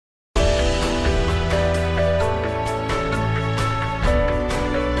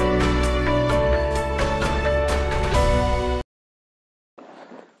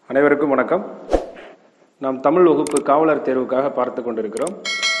அனைவருக்கும் வணக்கம். நாம் தமிழ் வகுப்பு காவலர் தேர்வுக்காக பார்த்து கொண்டிருக்கிறோம்.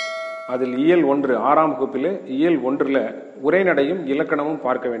 அதில் இயல் 1 6ஆம் வகுப்பில் இயல் 1ல் உரைநடையும் இலக்கணமும்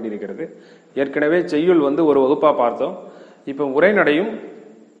பார்க்க வேண்டியிருக்கிறது. ஏற்கனவே செய்யுள் ஒரு வகுப்பாக பார்த்தோம். இப்போ உரைநடையும்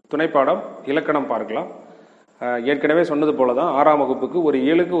துணைப்பாடம் இலக்கணம் பார்க்கலாம். ஏற்கனவே சொன்னது போல தான் 6ஆம் வகுப்புக்கு ஒரு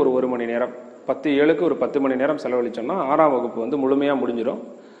இயலுக்கு ஒரு மணி நேரம், 10 இயலுக்கு ஒரு 10 மணி நேரம் செலவழிச்சோம்னா 6ஆம் வகுப்பு முழுமையாக முடிஞ்சிடும்.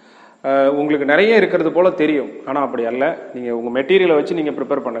 உங்களுக்கு நிறைய இருக்கிறது போல தெரியும், ஆனால் அப்படி அல்ல. நீங்கள் உங்கள் மெட்டீரியலை வச்சு நீங்கள்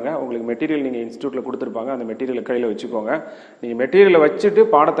ப்ரிப்பேர் பண்ணுங்கள். உங்களுக்கு மெட்டீரியல் நீங்கள் இன்ஸ்டியூட்டில் கொடுத்துருப்பாங்க, அந்த மெட்டீரியலை கையில் வச்சுக்கோங்க. நீங்கள் மெட்டீரியலை வச்சுட்டு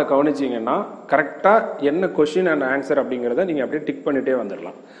பாடத்தை கவனிச்சிங்கன்னா கரெக்டாக என்ன கொஷின் அண்ட் ஆன்சர் அப்படிங்கிறத நீங்கள் அப்படியே டிக் பண்ணிகிட்டே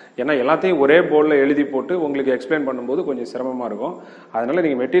வந்துடலாம். ஏன்னா எல்லாத்தையும் ஒரே போர்டில் எழுதி போட்டு உங்களுக்கு எக்ஸ்பிளைன் பண்ணும்போது கொஞ்சம் சிரமமாக இருக்கும். அதனால்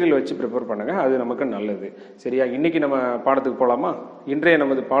நீங்கள் மெட்டீரியல் வச்சு ப்ரிப்பேர் பண்ணுங்கள், அது நமக்கு நல்லது. சரியா? இன்றைக்கி நம்ம பாடத்துக்கு போகலாமா? இன்றைய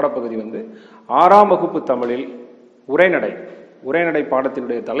நமது பாடப்பகுதி 6ஆம் வகுப்பு தமிழில் உரைநடை. உரைநடை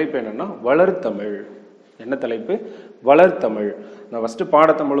பாடத்தினுடைய தலைப்பு என்னன்னா வளர்த்தமிழ். என்ன தலைப்பு? வளர்த்தமிழ். நான் ஃபஸ்ட்டு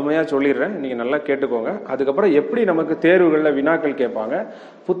பாடத்தை முழுமையாக சொல்லிடுறேன், நீங்கள் நல்லா கேட்டுக்கோங்க. அதுக்கப்புறம் எப்படி நமக்கு தேர்வுகளில் வினாக்கள் கேட்பாங்க,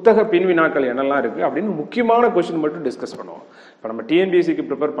 புத்தக பின் வினாக்கள் என்னெல்லாம் இருக்குது அப்படின்னு முக்கியமான கொஸ்டின் மட்டும் டிஸ்கஸ் பண்ணுவோம். இப்போ நம்ம டிஎன்பிஎஸ்சிக்கு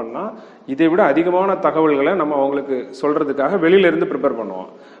ப்ரிப்பேர் பண்ணால் இதை விட அதிகமான தகவல்களை நம்ம அவங்களுக்கு சொல்கிறதுக்காக வெளியிலேருந்து ப்ரிப்பேர் பண்ணுவோம்.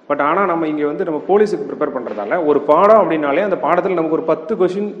 பட் ஆனால் நம்ம இங்கே நம்ம போலீஸுக்கு ப்ரிப்பேர் பண்ணுறதால ஒரு பாடம் அப்படின்னாலே அந்த பாடத்தில் நமக்கு ஒரு 10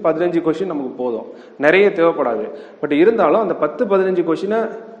 கொஷின் 15 கொஷின் நமக்கு போதும், நிறைய தேவைப்படாது. பட் இருந்தாலும் அந்த 10-15 கொஷினை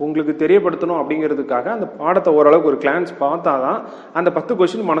உங்களுக்கு தெரியப்படுத்தணும் அப்படிங்கிறதுக்காக அந்த பாடத்தை ஓரளவுக்கு ஒரு கிளான்ஸ் பார்த்தா தான் அந்த 10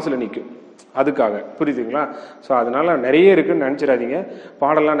 கொஷின் மனசில் நிற்கும். அதுக்காக, புரியுதுங்களா? ஸோ அதனால நிறைய இருக்குன்னு நினச்சிடாதீங்க.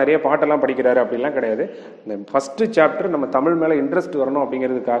 பாடெல்லாம் நிறைய பாட்டெல்லாம் படிக்கிறாரு அப்படின்லாம் கிடையாது. இந்த ஃபஸ்ட்டு சாப்டர் நம்ம தமிழ் மேலே இன்ட்ரெஸ்ட் வரணும்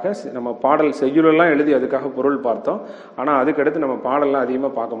அப்படிங்கிறதுக்காக நம்ம பாடல் செய்யுளெல்லாம் எழுதி அதுக்காக பொருள் பார்த்தோம். ஆனால் அதுக்கடுத்து நம்ம பாடெல்லாம்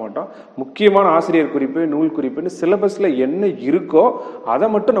அதிகமாக பார்க்க மாட்டோம். முக்கியமான ஆசிரியர் குறிப்பு, நூல் குறிப்புன்னு சிலபஸில் என்ன இருக்கோ அதை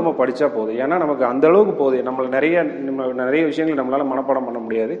மட்டும் நம்ம படித்தா போதும். ஏன்னா நமக்கு அந்த அளவுக்கு போகுது. நம்ம நிறைய விஷயங்கள் நம்மளால் மனப்பாடம் பண்ண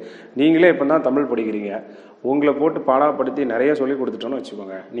முடியாது. நீங்களே இப்போ தான் தமிழ் படிக்கிறீங்க, உங்களை போட்டு பாடப்படுத்தி நிறைய சொல்லி கொடுத்துட்டோன்னு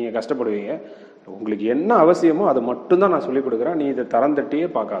வச்சுக்கோங்க, நீங்கள் கஷ்டப்படுவீங்க. உங்களுக்கு என்ன அவசியமோ அது மட்டும்தான் நான் சொல்லிக் கொடுக்குறேன். நீ இதை தரம் தட்டியே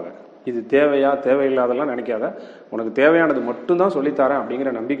பார்க்காத, இது தேவையா தேவையில்லாதெல்லாம் நினைக்காத, உனக்கு தேவையானது மட்டும்தான் சொல்லித்தரேன் அப்படிங்கிற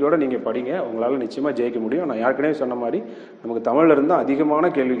நம்பிக்கையோடு நீங்கள் படிங்க. உங்களால் நிச்சயமாக ஜெயிக்க முடியும். நான் ஏற்கனவே சொன்ன மாதிரி நமக்கு தமிழில் இருந்தால்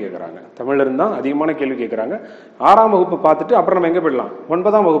அதிகமான கேள்வி கேட்குறாங்க. 6ஆம் வகுப்பு பார்த்துட்டு அப்புறம் நம்ம எங்கே போயிடலாம்?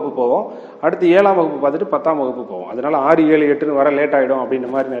 9ஆம் வகுப்பு போவோம். அடுத்து 7ஆம் வகுப்பு பார்த்துட்டு 10ஆம் வகுப்பு போவோம். அதனால் 6, 7, 8 வர லேட் ஆகிடும் அப்படின்ற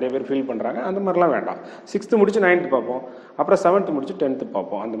மாதிரி நிறைய பேர் ஃபீல் பண்ணுறாங்க. அந்த மாதிரிலாம் வேண்டாம். 6th முடிச்சு 9th பார்ப்போம், அப்புறம் 7th முடிச்சு 10th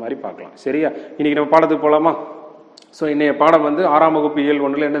பார்ப்போம். அந்த மாதிரி பார்க்கலாம். சரியா? இன்றைக்கி நம்ம பாடத்துக்கு போகலாமா? ஸோ இன்றைய பாடம் 6ஆம் வகுப்பு இயல்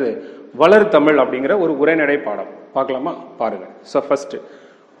 1ல் என்னது? வளர்த்தமிழ் அப்படிங்கிற ஒரு உரைநடை பாடம் பார்க்கலாமா? பாருங்க. ஸோ ஃபர்ஸ்ட்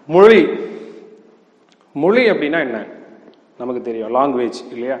மொழி. மொழி அப்படின்னா என்ன நமக்கு தெரியும், லாங்குவேஜ்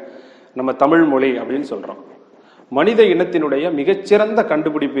இல்லையா? நம்ம தமிழ் மொழி அப்படின்னு சொல்கிறோம். மனித இனத்தினுடைய மிகச்சிறந்த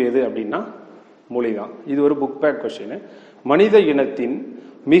கண்டுபிடிப்பு எது அப்படின்னா மொழி தான். இது ஒரு புக் பேக் கொஸ்டின். மனித இனத்தின்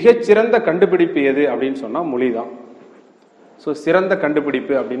மிகச்சிறந்த கண்டுபிடிப்பு எது அப்படின்னு சொன்னால் மொழி தான். ஸோ சிறந்த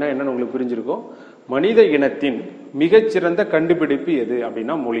கண்டுபிடிப்பு அப்படின்னா என்னன்னு உங்களுக்கு புரிஞ்சிருக்கும். மனித இனத்தின் மிகச்சிறந்த கண்டுபிடிப்பு எது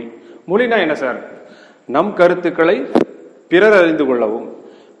அப்படின்னா மொழி. மொழினா என்ன சார்? நம் கருத்துக்களை பிறர் அறிந்து கொள்ளவும்,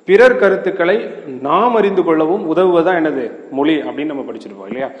 பிறர் கருத்துக்களை நாம் அறிந்து கொள்ளவும் உதவுவதான் என்னது? மொழி அப்படின்னு நம்ம படிச்சிருப்போம்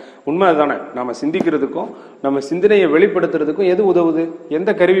இல்லையா? உண்மை தானே? நம்ம சிந்திக்கிறதுக்கும் நம்ம சிந்தனையை வெளிப்படுத்துறதுக்கும் எது உதவுது?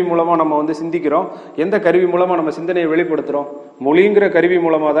 எந்த கருவி மூலமா நம்ம சிந்திக்கிறோம், எந்த கருவி மூலமா நம்ம சிந்தனையை வெளிப்படுத்துறோம்? மொழிங்கிற கருவி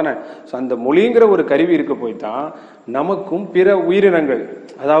மூலமா தானே. ஸோ அந்த மொழிங்கிற ஒரு கருவி இருக்க போய்தான் நமக்கும் பிற உயிரினங்கள்,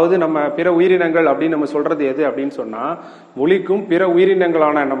 அதாவது நம்ம பிற உயிரினங்கள் அப்படின்னு நம்ம சொல்றது எது அப்படின்னு சொன்னா மொழிக்கும் பிற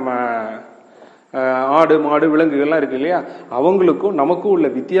உயிரினங்களான நம்ம ஆடு, மாடு, விலங்குகள்லாம் இருக்கு இல்லையா, அவங்களுக்கும் நமக்கும் உள்ள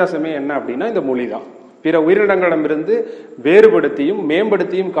வித்தியாசமே என்ன அப்படின்னா இந்த மொழி தான். பிற உயிரினங்களிடமிருந்து வேறுபடுத்தியும்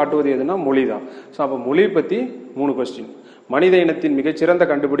மேம்படுத்தியும் காட்டுவது எதுனா மொழி தான். ஸோ அப்போ மொழி பற்றி 3 கொஸ்டின். மனித இனத்தின் மிகச்சிறந்த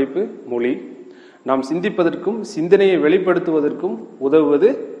கண்டுபிடிப்பு மொழி. நாம் சிந்திப்பதற்கும் சிந்தனையை வெளிப்படுத்துவதற்கும்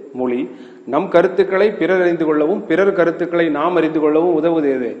உதவுவது மொழி. நம் கருத்துக்களை பிறர் அறிந்து கொள்ளவும் பிறர் கருத்துக்களை நாம் அறிந்து கொள்ளவும் உதவுவது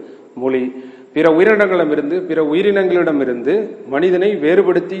எது? மொழி. பிற உயிரினங்களிடமிருந்து பிற உயிரினங்களிடமிருந்து மனிதனை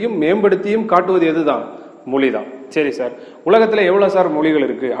வேறுபடுத்தியும் மேம்படுத்தியும் காட்டுவது எதுதான்? மொழிதான். சரி சார், உலகத்துல எவ்வளவு சார் மொழிகள்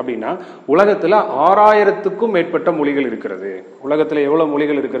இருக்கு அப்படின்னா உலகத்துல 6000க்கும் மேற்பட்ட மொழிகள் இருக்கிறது. உலகத்துல எவ்வளவு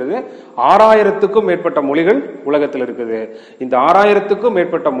மொழிகள் இருக்கிறது? 6000க்கும் மேற்பட்ட மொழிகள் உலகத்தில் இருக்குது. இந்த 6000க்கும்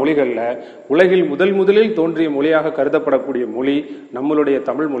மேற்பட்ட மொழிகள்ல உலகில் முதலில் தோன்றிய மொழியாக கருதப்படக்கூடிய மொழி நம்மளுடைய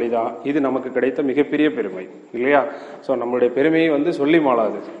தமிழ் மொழி தான். இது நமக்கு கிடைத்த மிகப்பெரிய பெருமை இல்லையா? ஸோ நம்மளுடைய பெருமையை சொல்லி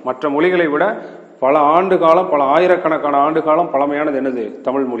மாளாது. மற்ற மொழிகளை விட பல ஆண்டு காலம், பல ஆயிரக்கணக்கான ஆண்டு காலம் பழமையானது என்னது?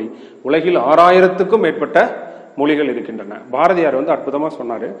 தமிழ் மொழி. உலகில் 6000க்கும் மேற்பட்ட மொழிகள் இருக்கின்றன. பாரதியார் அற்புதமா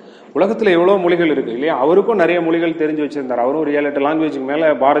சொன்னாரு, உலகத்துல எவ்வளவு மொழிகள் இருக்கு இல்லையா? அவருக்கும் நிறைய மொழிகள் தெரிஞ்சு வச்சிருந்தார். அவரும் ஒரு 7-8 லாங்குவேஜுக்கு மேல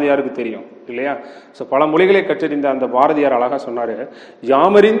பாரதியாருக்கு தெரியும் இல்லையா? ஸோ பல மொழிகளை கற்றறிந்த அந்த பாரதியார் அழகா சொன்னாரு,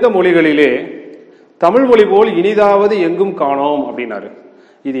 யாமறிந்த மொழிகளிலே தமிழ் மொழி போல் இனிதாவது எங்கும் காணோம் அப்படின்னாரு.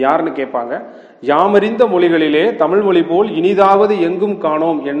 இது யாருன்னு கேட்பாங்க. யாமறிந்த மொழிகளிலே தமிழ் மொழி போல் இனிதாவது எங்கும்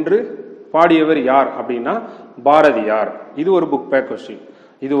காணோம் என்று பாடியவர் யார் அப்படின்னா பாரதியார். இது ஒரு புக் பேக் கொஸ்டின்.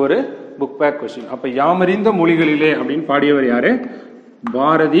 இது ஒரு புக் பேக் கொஸ்டின். அப்ப யாமறிந்த மொழிகளிலே அப்படின்னு பாடியவர் யாரு?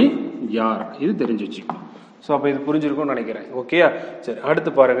 பாரதி யார். இது தெரிஞ்சிச்சு. ஸோ அப்போ இது புரிஞ்சிருக்கும்னு நினைக்கிறேன். ஓகேயா? சரி,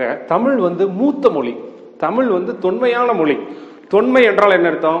 அடுத்து பாருங்க. தமிழ் வந்து மூத்த மொழி. தமிழ் வந்து தொன்மையான மொழி. தொன்மை என்றால் என்ன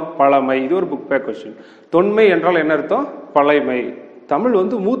அர்த்தம்? பழமை. இது ஒரு புக் பேக் கொஸ்டின். தொன்மை என்றால் என்ன அர்த்தம்? பழமை. தமிழ்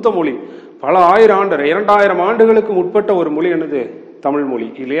வந்து மூத்த மொழி. பல ஆயிரம் ஆண்டு 2000 ஆண்டுகளுக்கு முற்பட்ட ஒரு மொழி என்னது? தமிழ் மொழி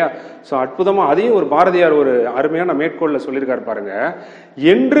இல்லையா? ஸோ அற்புதமா அதையும் ஒரு பாரதியார் ஒரு அருமையான மேற்கோள்ல சொல்லியிருக்காரு பாருங்க.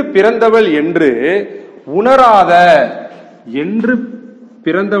 என்று பிறந்தவள் என்று உணராத, என்று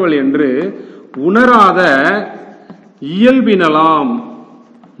பிறந்தவள் என்று உணராத இயல்பினலாம்,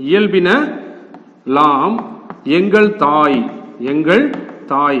 இயல்பினலாம் எங்கள் தாய், எங்கள்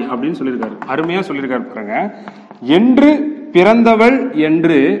தாய் அப்படின்னு சொல்லியிருக்காரு. அருமையா சொல்லியிருக்காரு பாருங்க. என்று பிறந்தவள்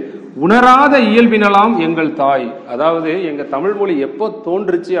என்று உணராத இயல்பினலாம் எங்கள் தாய். அதாவது எங்க தமிழ் மொழி எப்போ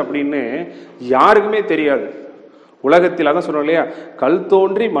தோன்றுச்சு அப்படின்னு யாருக்குமே தெரியாது உலகத்தில். அதான் சொல்றோம் இல்லையா, கல்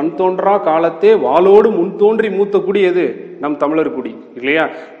தோன்றி மண் தோன்றா காலத்தே வாளோடு முன் தோன்றி மூத்த குடி எது? நம் தமிழர் குடி இல்லையா?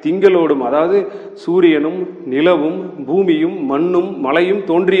 திங்களோடும், அதாவது சூரியனும் நிலவும் பூமியும் மண்ணும் மலையும்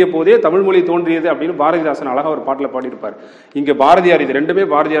தோன்றிய போதே தமிழ் மொழி தோன்றியது அப்படின்னு பாரதிதாசன் அழகா ஒரு பாட்டில் பாடியிருப்பார். இங்க பாரதியார், இது ரெண்டுமே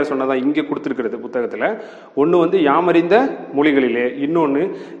பாரதியார் சொன்னதான் இங்க கொடுத்துருக்கிறது புத்தகத்துல. ஒண்ணு வந்து யாமறிந்த மொழிகளிலே, இன்னொன்னு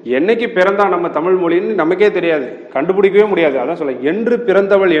என்னைக்கு பிறந்தா நம்ம தமிழ் மொழின்னு நமக்கே தெரியாது, கண்டுபிடிக்கவே முடியாது. அதான் சொல்ல, என்று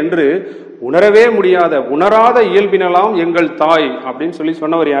பிறந்தவள் என்று உணரவே முடியாத உணராத இயல்பினலாம் எங்கள் தாய் அப்படின்னு சொல்லி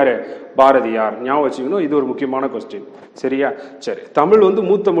சொன்னவர் யாரு? பாரதியார். ஞாபகம் வச்சுக்கணும். இது ஒரு முக்கியமான கொஸ்டின். சரியா? சரி, தமிழ் வந்து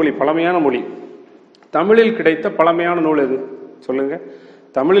மூத்த மொழி, பழமையான மொழி. தமிழில் கிடைத்த பழமையான நூல் எது சொல்லுங்க?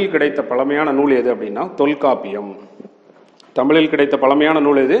 தமிழில் கிடைத்த பழமையான நூல் எது அப்படின்னா தொல்காப்பியம். தமிழில் கிடைத்த பழமையான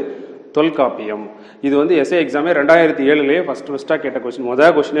நூல் எது? தொல்காப்பியம். இது வந்து எஸ்ஏ எக்ஸாமே 2007 ஃபர்ஸ்டா கேட்ட கொஸ்டின்.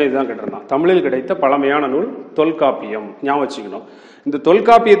 முதல் கொஸ்டினே இதுதான் கேட்டிருந்தான். தமிழில் கிடைத்த பழமையான நூல் தொல்காப்பியம். ஞாபகம் வச்சுக்கணும். இந்த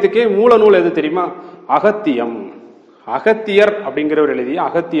தொல்காப்பியத்துக்கே மூல நூல் எது தெரியுமா? அகத்தியம். அகத்தியர் அப்படிங்கிறவர் எழுதிய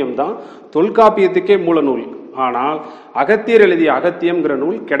அகத்தியம் தான் தொல்காப்பியத்துக்கே மூல நூல். ஆனால் அகத்தியர் எழுதிய அகத்தியம்ங்கிற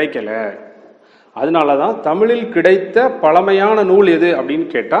நூல் கிடைக்கல. அதனாலதான் தமிழில் கிடைத்த பழமையான நூல் எது அப்படின்னு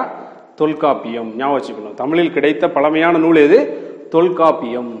கேட்டா தொல்காப்பியம். ஞாபகம் வச்சுக்கணும். தமிழில் கிடைத்த பழமையான நூல் எது?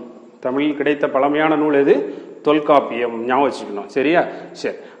 தொல்காப்பியம். தமிழில் கிடைத்த பழமையான நூல் எது? தொல்காப்பியம். ஞாபகம் வச்சுக்கணும். சரியா?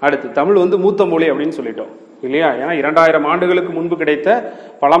 சரி, அடுத்து தமிழ் வந்து மூத்த மொழி அப்படின்னு சொல்லிட்டோம் இல்லையா? ஏன்னா 2000 ஆண்டுகளுக்கு முன்பு கிடைத்த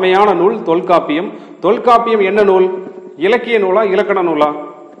பழமையான நூல் தொல்காப்பியம். தொல்காப்பியம் என்ன நூல்? இலக்கிய நூலா இலக்கண நூலா?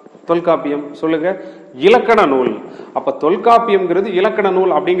 தொல்காப்பியம் சொல்லுங்க. இலக்கண நூல். அப்ப தொல்காப்பியம்ங்கிறது இலக்கண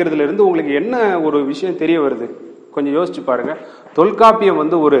நூல் அப்படிங்கிறதுல இருந்து உங்களுக்கு என்ன ஒரு விஷயம் தெரிய வருது? கொஞ்சம் யோசிச்சு பாருங்க. தொல்காப்பியம்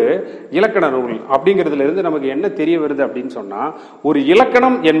வந்து ஒரு இலக்கண நூல் அப்படிங்கிறதுல இருந்து நமக்கு என்ன தெரிய வருது அப்படின்னு சொன்னா, ஒரு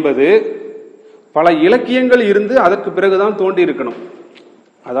இலக்கணம் என்பது பல இலக்கியங்கள் இருந்து அதற்கு பிறகுதான் தோன்றி இருக்கணும்.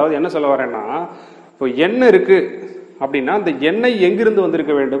 அதாவது என்ன சொல்ல வரேன்னா, இப்போ எண்ணெய் இருக்கு அப்படின்னா அந்த எண்ணெய் எங்கிருந்து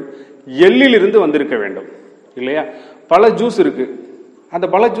வந்திருக்க வேண்டும்? எள்ளில் இருந்து வந்திருக்க வேண்டும் இல்லையா? பல ஜூஸ் இருக்கு, அந்த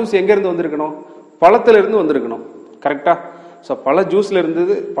பல ஜூஸ் எங்க இருந்து வந்திருக்கணும்? பழத்துல இருந்து வந்திருக்கணும். கரெக்டா? ஸோ பல ஜூஸ்ல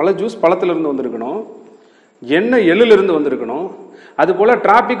இருந்தது, பல ஜூஸ் பழத்துல இருந்து வந்திருக்கணும். எண்ணெய் எள்ளுல இருந்து வந்திருக்கணும். அது போல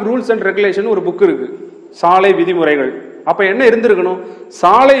டிராபிக் ரூல்ஸ் அண்ட் ரெகுலேஷன் ஒரு புக் இருக்கு, சாலை விதிமுறைகள். அப்ப என்ன இருந்திருக்கணும்?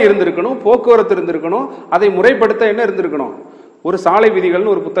 சாலை இருந்திருக்கணும், போக்குவரத்து இருந்திருக்கணும், அதை முறைப்படுத்த என்ன இருந்திருக்கணும்? ஒரு சாலை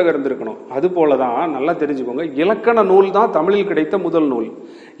விதிகள்னு ஒரு புத்தகம் இருந்திருக்கணும். அது போலதான் நல்லா தெரிஞ்சுக்கோங்க, இலக்கண நூல் தான் தமிழில் கிடைத்த முதல் நூல்.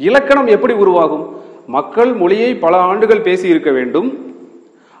 இலக்கணம் எப்படி உருவாகும்? மக்கள் மொழியை பல ஆண்டுகள் பேசி இருக்க வேண்டும்,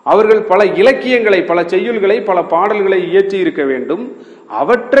 அவர்கள் பல இலக்கியங்களை, பல செய்யுள்களை, பல பாடல்களை இயற்றி இருக்க வேண்டும்,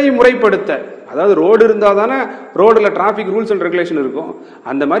 அவற்றை முறைப்படுத்த, அதாவது ரோடு இருந்தா தானே ரோடுல டிராபிக் ரூல்ஸ் அண்ட் ரெகுலேஷன் இருக்கும்,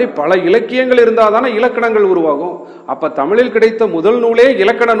 அந்த மாதிரி பல இலக்கியங்கள் இருந்தா தானே இலக்கணங்கள் உருவாகும். அப்ப தமிழில் கிடைத்த முதல் நூலே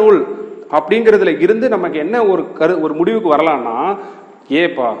இலக்கண நூல் அப்படிங்கிறதுல இருந்து நமக்கு என்ன ஒரு முடிவுக்கு வரலாம்னா,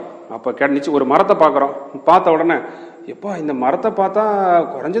 ஏப்பா அப்ப நிச்சயம் ஒரு மரத்தை பார்க்குறோம், பார்த்த உடனே எப்பா இந்த மரத்தை பார்த்தா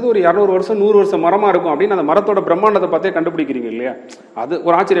குறைஞ்சது ஒரு 200 வருஷம் 100 வருஷம் மரமா இருக்கும் அப்படின்னு அந்த மரத்தோட பிரம்மாண்டத்தை பார்த்தே கண்டுபிடிக்கிறீங்க இல்லையா? அது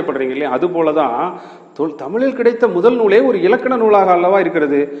ஒரு ஆச்சரியப்படுறீங்க இல்லையா? அது போலதான் தமிழில் கிடைத்த முதல் நூலே ஒரு இலக்கண நூலாக அல்லவா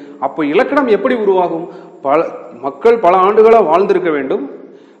இருக்கிறது. அப்போ இலக்கணம் எப்படி உருவாகும்? மக்கள் பல ஆண்டுகளாக வாழ்ந்திருக்க வேண்டும்,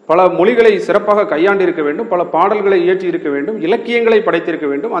 பல மொழிகளை சிறப்பாக கையாண்டு இருக்க வேண்டும், பல பாடல்களை இயற்றி இருக்க வேண்டும், இலக்கியங்களை படைத்திருக்க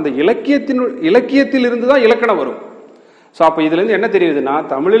வேண்டும். அந்த இலக்கியத்தில் இருந்து தான் இலக்கணம் வரும். ஸோ அப்போ இதுல இருந்து என்ன தெரியுதுன்னா,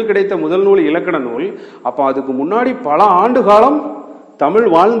 தமிழில் கிடைத்த முதல் நூல் இலக்கண நூல். அப்போ அதுக்கு முன்னாடி பல ஆண்டு காலம் தமிழ்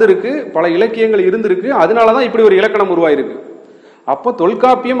வாழ்ந்திருக்கு, பல இலக்கியங்கள் இருந்திருக்கு, அதனாலதான் இப்படி ஒரு இலக்கணம் உருவாயிருக்கு. அப்போ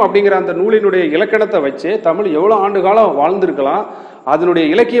தொல்காப்பியம் அப்படிங்கிற அந்த நூலினுடைய இலக்கணத்தை வச்சு தமிழ் எவ்வளவு ஆண்டு காலம் வாழ்ந்திருக்கலாம். அதனுடைய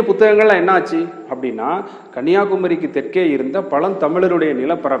இலக்கிய புத்தகங்கள்லாம் என்ன ஆச்சு அப்படின்னா, கன்னியாகுமரிக்கு தெற்கே இருந்த பழந்தமிழருடைய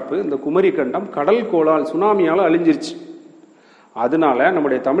நிலப்பரப்பு, இந்த குமரி கண்டம் கடல் கோளால் சுனாமியால அழிஞ்சிருச்சு. அதனால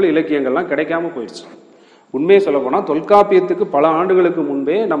நம்முடைய தமிழ் இலக்கியங்கள்லாம் கிடைக்காம போயிடுச்சு. உண்மையை சொல்ல போனால் தொல்காப்பியத்துக்கு பல ஆண்டுகளுக்கு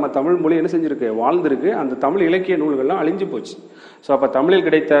முன்பே நம்ம தமிழ் மொழி என்ன செஞ்சிருக்கு, வாழ்ந்திருக்கு. அந்த தமிழ் இலக்கிய நூல்கள்லாம் அழிஞ்சு போச்சு. ஸோ அப்போ தமிழில்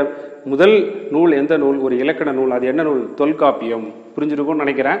கிடைத்த முதல் நூல் எந்த நூல்? ஒரு இலக்கண நூல். அது என்ன நூல்? தொல்காப்பியம். புரிஞ்சிருக்கும்னு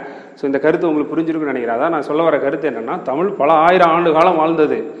நினைக்கிறேன். ஸோ இந்த கருத்து உங்களுக்கு புரிஞ்சிருக்குன்னு நினைக்கிறேன். அதான் நான் சொல்ல வர கருத்து என்னன்னா, தமிழ் பல ஆயிரம் ஆண்டு காலம்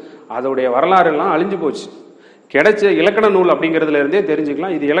வாழ்ந்தது, அதோடைய வரலாறு எல்லாம் அழிஞ்சு போச்சு. கிடைச்ச இலக்கண நூல் அப்படிங்கிறதுல இருந்தே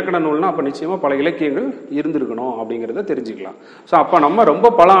தெரிஞ்சுக்கலாம் இது இலக்கண நூல்னா அப்போ நிச்சயமா பல இலக்கியங்கள் இருந்திருக்கணும் அப்படிங்கிறத தெரிஞ்சுக்கலாம். ஸோ அப்போ நம்ம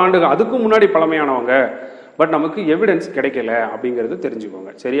ரொம்ப பல ஆண்டுகள் அதுக்கும் முன்னாடி பழமையானவங்க, பட் நமக்கு எவிடன்ஸ் கிடைக்கல அப்படிங்கிறது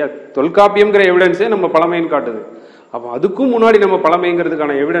தெரிஞ்சுக்கோங்க. சரியா? தொல்காப்பியம்ங்கிற எவிடன்ஸே நம்ம பழமைன்னு காட்டுது. அப்போ அதுக்கும் முன்னாடி நம்ம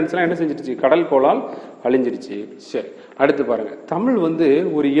பழமைங்கிறதுக்கான எவிடன்ஸ்லாம் என்ன செஞ்சிருச்சு? கடல் கோளால் அழிஞ்சிருச்சு. சரி, அடுத்து பாருங்க. தமிழ் வந்து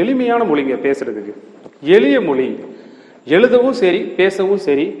ஒரு எளிமையான மொழிங்க, பேசுறதுக்கு எளிய மொழி, எழுதவும் சரி பேசவும்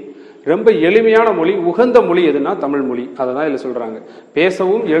சரி ரொம்ப எளிமையான மொழி. உகந்த மொழி எதுனா தமிழ் மொழி. அதை தான் இதில் சொல்றாங்க.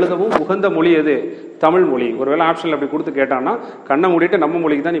 பேசவும் எழுதவும் உகந்த மொழி எது? தமிழ் மொழி. ஒருவேளை ஆப்ஷனில் அப்படி கொடுத்து கேட்டான்னா கண்ணை மூடிட்டு நம்ம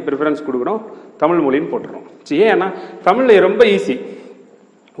மொழிக்கு தான் நீ ப்ரிஃபரன்ஸ் கொடுக்கணும், தமிழ் மொழின்னு போட்டுரும். ஏன்னா தமிழில் ரொம்ப ஈஸி.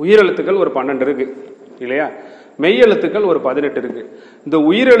 உயிரெழுத்துக்கள் ஒரு 12 இருக்கு இல்லையா? மெய்யெழுத்துக்கள் ஒரு 18 இருக்கு. இந்த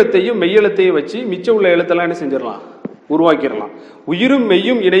உயிரெழுத்தையும் மெய்யெழுத்தையும் வச்சு மிச்சம் உள்ள எழுத்தெல்லாம் என்ன செஞ்சிடலாம்? உருவாக்கிடலாம். உயிரும்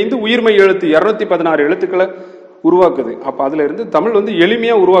மெய்யும் இணைந்து உயிர்மெய் எழுத்து 216 எழுத்துக்களை உருவாக்குது. அப்ப அதுல இருந்து தமிழ் வந்து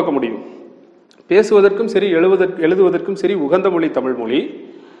எளிமையா உருவாக்க முடியும். பேசுவதற்கும் சரி எழுதுவதற்கும் சரி உகந்த மொழி தமிழ் மொழி.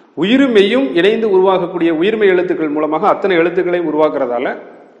 உயிரும் மெய்யும் இணைந்து உருவாகக்கூடிய உயிர்மெய் எழுத்துக்கள் மூலமாக அத்தனை எழுத்துக்களை உருவாக்குறதால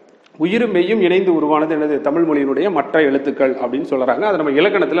உயிரும் மெய்யும் இணைந்து உருவானது என்னது? தமிழ் மொழியினுடைய மற்ற எழுத்துக்கள் அப்படின்னு சொல்றாங்க. அதை நம்ம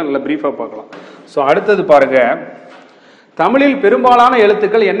இலக்கணத்துல நல்ல பிரீஃபா பார்க்கலாம். ஸோ அடுத்தது பாருங்க, தமிழில் பெரும்பாலான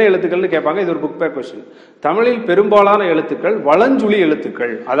எழுத்துக்கள் என்ன எழுத்துக்கள்னு கேட்பாங்க. இது ஒரு புக் பேக் கொஸ்டின். தமிழில் பெரும்பாலான எழுத்துக்கள் வலஞ்சுழி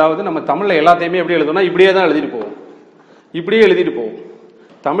எழுத்துக்கள். அதாவது நம்ம தமிழ்ல எல்லாத்தையுமே எப்படி எழுதணும்னா இப்படியே தான் எழுதிட்டு போவோம், இப்படியே எழுதிட்டு போவோம்.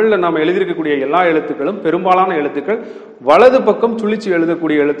 தமிழ்ல நாம எழுதியிருக்கக்கூடிய எல்லா எழுத்துக்களும் பெரும்பாலான எழுத்துக்கள் வலது பக்கம் சுழிச்சு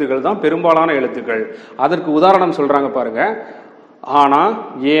எழுதக்கூடிய எழுத்துக்கள் தான் பெரும்பாலான எழுத்துக்கள். அதற்கு உதாரணம் சொல்றாங்க பாருங்க. ஆனா,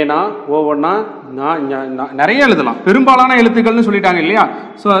 ஏனா, ஓவனா, நிறைய எழுதலாம். பெரும்பாலான எழுத்துக்கள்னு சொல்லிட்டாங்க இல்லையா?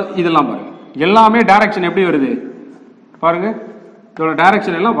 ஸோ இதெல்லாம் பாருங்க, எல்லாமே டைரக்ஷன் எப்படி வருது பாருங்க. இதோட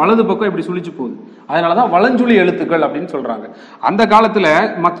டைரக்ஷன் எல்லாம் வலது பக்கம் இப்படி சுழிச்சு போகுது. அதனாலதான் வலஞ்சுழி எழுத்துக்கள் அப்படின்னு சொல்றாங்க. அந்த காலத்துல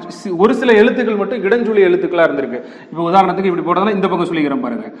ஒரு சில எழுத்துக்கள் மட்டும் இடஞ்சுழி எழுத்துக்களா இருந்திருக்கு. இப்போ உதாரணத்துக்கு இப்படி போட்டதால இந்த பக்கம் சொல்லிக்கிறேன்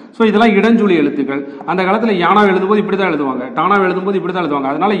பாருங்க. ஸோ இதெல்லாம் இடஞ்சுழி எழுத்துக்கள். அந்த காலத்துல யானா எழுதும்போது இப்படிதான் எழுதுவாங்க, டானா எழுதும்போது இப்படிதான் எழுதுவாங்க.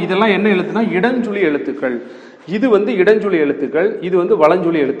 அதனால இதெல்லாம் என்ன எழுத்துனா இடஞ்சுழி எழுத்துக்கள். இது வந்து இடஞ்சுழி எழுத்துக்கள், இது வந்து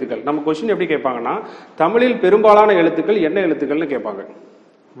வலஞ்சுழி எழுத்துக்கள். நம்ம கொஸ்டின் எப்படி கேட்பாங்கன்னா, தமிழில் பெரும்பாலான எழுத்துக்கள் என்ன எழுத்துக்கள்னு கேட்பாங்க.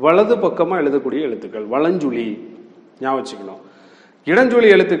 வலது பக்கமா எழுதக்கூடிய எழுத்துக்கள் வலஞ்சுழி, ஞாபகம் வச்சுக்கணும். இடஞ்சுழி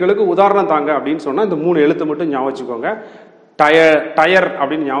எழுத்துக்களுக்கு உதாரணம் தாங்க அப்படின்னு சொன்னா இந்த 3 எழுத்து மட்டும் ஞாபகம் வச்சுக்கோங்க. டயர்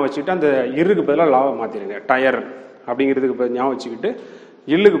அப்படின்னு ஞாபகம் வச்சுக்கிட்டு அந்த இருக்கு பதிலாக லாவை மாத்திருங்க. டயர் அப்படிங்கிறதுக்கு ஞாபகம் வச்சுக்கிட்டு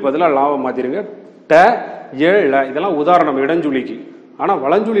இல்லுக்கு பதிலாக லாவை மாத்திருங்க. இதெல்லாம் உதாரணம் இடஞ்சுழிக்கு. ஆனா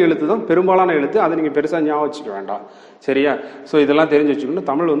வலஞ்சுழி எழுத்து தான் பெரும்பாலான எழுத்து. அதை நீங்க பெருசா ஞாபகம் வச்சுக்க வேண்டாம். சரியா? ஸோ இதெல்லாம் தெரிஞ்சு வச்சுக்கணும்.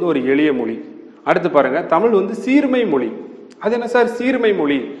 தமிழ் வந்து ஒரு எளிய மொழி. அடுத்து பாருங்க, தமிழ் வந்து சீர்மை மொழி. அது என்ன சார் சீர்மை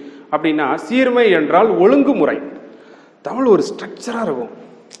மொழி அப்படின்னா? சீர்மை என்றால் ஒழுங்குமுறை. தமிழ் ஒரு ஸ்ட்ரக்சரா இருக்கும்,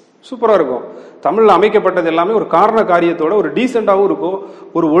 சூப்பரா இருக்கும். தமிழ்ல அமைக்கப்பட்டது எல்லாமே ஒரு காரண காரியத்தோட ஒரு டீசெண்டாகவும் இருக்கும்,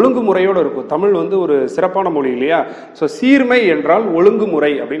 ஒரு ஒழுங்குமுறையோட இருக்கும். தமிழ் வந்து ஒரு சிறப்பான மொழி இல்லையா? ஸோ சீர்மை என்றால்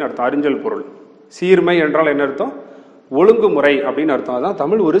ஒழுங்குமுறை அப்படின்னு அர்த்தம். அறிஞ்சல் பொருள். சீர்மை என்றால் என்ன அர்த்தம்? ஒழுங்குமுறை அப்படின்னு அர்த்தம். அதான்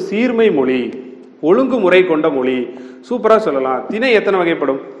தமிழ் ஒரு சீர்மை மொழி, ஒழுங்குமுறை கொண்ட மொழி. சூப்பரா சொல்லலாம். திணை எத்தனை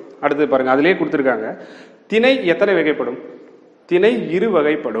வகைப்படும்? அடுத்து பாருங்க, அதிலே கொடுத்துருக்காங்க. திணை எத்தனை வகைப்படும்? திணை 2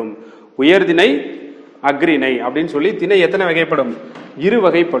 வகைப்படும். உயர்திணை, அக்ரிணை அப்படின்னு சொல்லி திணை எத்தனை வகைப்படும்? 2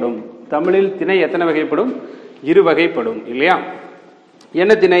 வகைப்படும். தமிழில் திணை எத்தனை வகைப்படும்? 2 வகைப்படும் இல்லையா?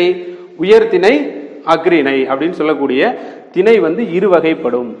 என்ன திணை? உயர்திணை, அக்ரிணை அப்படின்னு சொல்லக்கூடிய திணை வந்து 2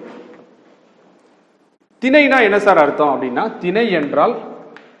 வகைப்படும். திணைனா என்ன சார் அர்த்தம் அப்படின்னா, திணை என்றால்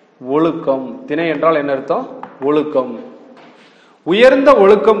ஒழுக்கம். திணை என்றால் என்ன அர்த்தம்? ஒழுக்கம். உயர்ந்த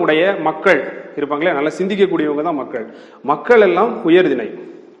ஒழுக்கம் உடைய மக்கள் இருப்பாங்களே, நல்லா சிந்திக்கக்கூடியவங்க தான் மக்கள். மக்கள் எல்லாம் உயர்திணை.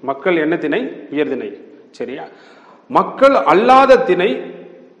 மக்கள் என்ன திணை? உயர்திணை. சரியா? மக்கள் அல்லாத திணை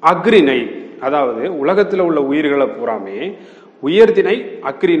அக்ரிணை. அதாவது உலகத்தில் உள்ள உயிர்களை பூராமே உயர்திணை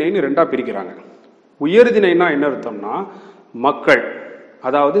அக்ரிணைன்னு 2ஆ பிரிக்கிறாங்க. உயர்திணைனா என்ன அர்த்தம்னா, மக்கள்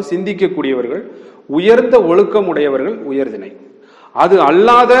அதாவது சிந்திக்கக்கூடியவர்கள், உயர்ந்த ஒழுக்கம் உடையவர்கள் உயர்திணை. அது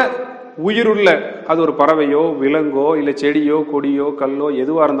அல்லாத உயிருள்ள, அது ஒரு பறவையோ விலங்கோ இல்லை செடியோ கொடியோ கல்லோ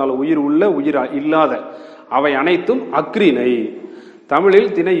எதுவாக இருந்தாலும் உயிர் உள்ள உயிர் இல்லாத அவை அனைத்தும் அக்ரிணை. தமிழில்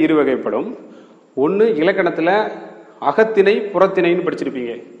திணை 2 வகைப்படும். ஒன்று இலக்கணத்தில் அகத்திணை புறத்திணைன்னு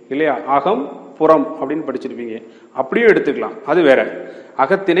படிச்சிருப்பீங்க இல்லையா? அகம் புறம் அப்படின்னு படிச்சிருப்பீங்க. அப்படியும் எடுத்துக்கலாம், அது வேற.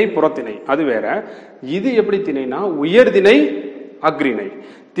 அகத்திணை புறத்திணை அது வேற. இது எப்படி திணைனா உயர்திணை அக்ரிணை.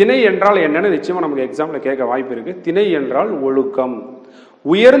 திணை என்றால் என்னன்னு நிச்சயமா நமக்கு எக்ஸாம்ல கேட்க வாய்ப்பு இருக்கு. திணை என்றால் ஒழுக்கம்.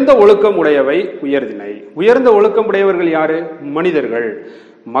 உயர்ந்த ஒழுக்கம் உடையவை உயர்திணை. உயர்ந்த ஒழுக்கம் உடையவர்கள் யாரு? மனிதர்கள்,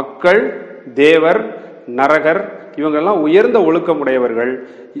 மக்கள், தேவர், நரகர், இவங்கெல்லாம் உயர்ந்த ஒழுக்கமுடையவர்கள்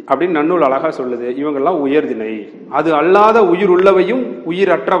அப்படின்னு நன்னூல் அழகா சொல்லுது. இவங்கெல்லாம் உயர்திணை. அது அல்லாத உயிர் உள்ளவையும்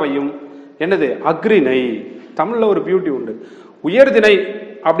உயிரற்றவையும் என்னது? அக்ரிணை. தமிழ்ல ஒரு பியூட்டி உண்டு. உயர்திணை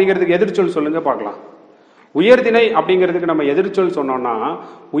அப்படிங்கிறதுக்கு எதிர்ச்சொல் சொல்லுங்க பார்க்கலாம். உயர்திணை அப்படிங்கிறதுக்கு நம்ம எதிர்ச்சொல் சொன்னோம்னா,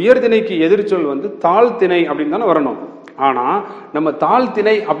 உயர்திணைக்கு எதிர்ச்சொல் வந்து தாழ்த்திணை அப்படின்னு தானே வரணும். ஆனா நம்ம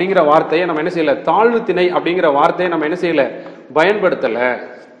தாழ்த்திணை அப்படிங்கிற வார்த்தையை நம்ம என்ன செய்யல, தாழ்வு திணை அப்படிங்கிற வார்த்தையை நம்ம என்ன செய்யல, பயன்படுத்தல.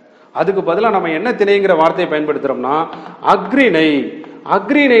 அதுக்கு பதிலாக நம்ம என்ன திணைங்கிற வார்த்தையை பயன்படுத்துறோம்னா அக்ரிணை.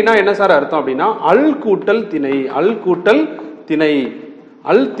 அக்ரிணைனா என்ன சார் அர்த்தம் அப்படின்னா அல் கூட்டல் திணை. அல் கூட்டல் திணை.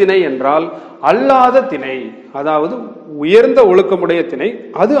 அல் திணை என்றால் அல்லாத திணை, அதாவது உயர்ந்த ஒழுக்கமுடைய திணை,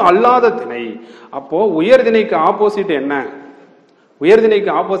 அது அல்லாத திணை. அப்போ உயர்திணைக்கு ஆப்போசிட் என்ன?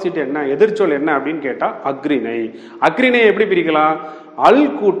 உயர்திணைக்கு ஆப்போசிட் என்ன, எதிர்ச்சொல் என்ன அப்படின்னு கேட்டா அக்ரிணை. அக்ரிணை எப்படி பிரிக்கலாம்? அல்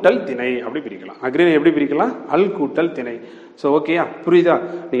கூட்டல் திணை அப்படி பிரிக்கலாம். அக்ரிணை எப்படி பிரிக்கலாம்? அல் கூட்டல் திணை. ஸோ ஓகேயா, புரியுதா?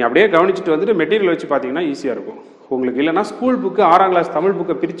 நீங்கள் அப்படியே கவனிச்சுட்டு வந்துட்டு மெட்டீரியல் வச்சு பார்த்தீங்கன்னா ஈஸியாக இருக்கும் உங்களுக்கு. இல்லைனா ஸ்கூல் புக்கு 6ஆம் கிளாஸ் தமிழ்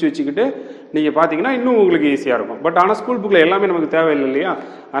புக்கை பிரித்து வச்சுக்கிட்டு நீங்கள் பார்த்தீங்கன்னா இன்னும் உங்களுக்கு ஈஸியாக இருக்கும். பட் ஆனால் ஸ்கூல் புக்கில் எல்லாமே நமக்கு தேவையில்லை இல்லையா?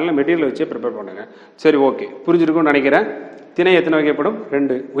 அதனால் மெட்டீரியல் வச்சே ப்ரிப்பேர் பண்ணுங்க. சரி, ஓகே, புரிஞ்சிருக்கும்னு நினைக்கிறேன். திணை எத்தனை வகைப்படும்?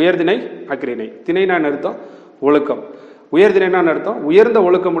 2. உயர்திணை, அக்ரிணை. திணைனா அர்த்தம் ஒழுக்கம். உயர்திணைனா அர்த்தம் உயர்ந்த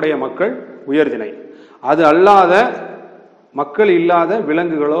ஒழுக்கமுடைய மக்கள் உயர்திணை. அது அல்லாத மக்கள் இல்லாத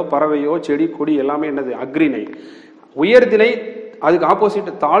விலங்குகளோ பறவையோ செடி கொடி எல்லாமே என்னது? அக்ரிணை. உயர்திணை அதுக்கு ஆப்போசிட்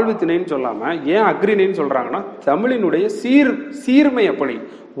தாழ்வு திணைன்னு சொல்லாம ஏன் அக்ரிணைன்னு சொல்றாங்கன்னா தமிழினுடைய சீர்மை எப்படி,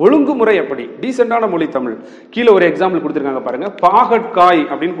 ஒழுங்குமுறை எப்படி, டீசென்டான மொழி தமிழ். கீழே ஒரு எக்ஸாம்பிள் கொடுத்துருக்காங்க பாருங்க, பாகட்காய்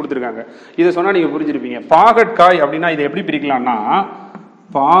அப்படின்னு கொடுத்துருக்காங்க. இதை சொன்னா நீங்க புரிஞ்சிருப்பீங்க. பாகட்காய் அப்படின்னா இதை எப்படி பிரிக்கலாம்னா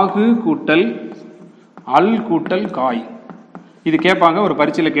பாகு கூட்டல் அல் கூட்டல் காய். இது கேட்பாங்க, ஒரு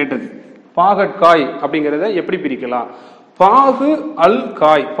பரீட்சையில கேட்டது. பாகட்காய் அப்படிங்கிறத எப்படி பிரிக்கலாம்? பாகு அல்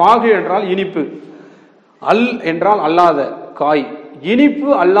காய். பாகு என்றால் இனிப்பு, அல் என்றால் அல்லாத, காய் இனிப்பு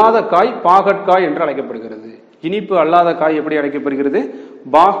அல்லாத காய் பாகட்காய் என்று அழைக்கப்படுகிறது. இனிப்பு அல்லாத காய் எப்படி அழைக்கப்படுகிறது?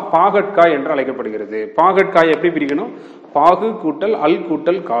 பாகட்காய் என்று அழைக்கப்படுகிறது. பாகட்காய் எப்படி பிரிக்கணும்? பாகு கூட்டல் அல்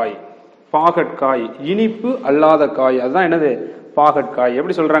கூட்டல் காய். பாகட்காய் இனிப்பு அல்லாத காய், அதுதான் என்னது? பாகட்காய்.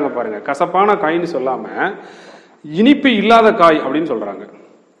 எப்படி சொல்றாங்க பாருங்க, கசப்பான காய்னு சொல்லாம இனிப்பு இல்லாத காய் அப்படின்னு சொல்றாங்க.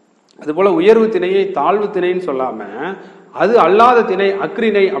 அதுபோல உயர்வு திணையை தாழ்வு திணைன்னு சொல்லாம அது அல்லாத திணை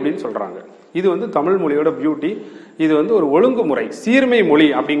அக்ரிணை அப்படின்னு சொல்றாங்க. இது வந்து தமிழ் மொழியோட பியூட்டி. இது வந்து ஒரு ஒழுங்குமுறை சீர்மை மொழி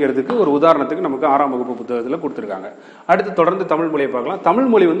அப்படிங்கிறதுக்கு ஒரு உதாரணத்துக்கு நமக்கு 6ஆம் வகுப்பு புத்தகத்தில் கொடுத்துருக்காங்க. அடுத்து தொடர்ந்து தமிழ் மொழியை பார்க்கலாம். தமிழ்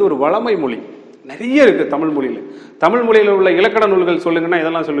மொழி வந்து ஒரு வளமை மொழி, நிறைய இருக்கு தமிழ் மொழியில. தமிழ் மொழியில உள்ள இலக்கண நூல்கள் சொல்லுங்கன்னா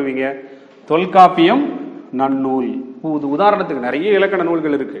இதெல்லாம் சொல்லுவீங்க. தொல்காப்பியம், நன்னூல். உதாரணத்துக்கு நிறைய இலக்கண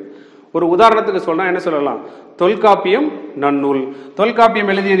நூல்கள் இருக்கு. ஒரு உதாரணத்துக்கு சொன்னா என்ன சொல்லலாம்? தொல்காப்பியம், நன்னூல்.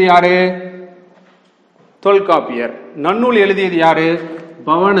 தொல்காப்பியம் எழுதியது யாரு? தொல்காப்பியர். நன்னூல் எழுதியது யாரு?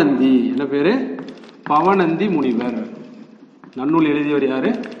 பவணந்தி. என்ன பேரு? பவணந்தி முனிவர். நன்னூல் எழுதியவர் யாரு?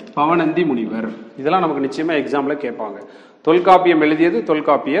 பவணந்தி முனிவர். இதெல்லாம் நமக்கு நிச்சயமா எக்ஸாம்ல கேட்பாங்க. தொல்காப்பியம் எழுதியது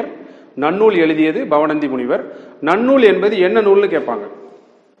தொல்காப்பியர், நன்னூல் எழுதியது பவணந்தி முனிவர். நன்னூல் என்பது என்ன நூல்னு கேட்பாங்க.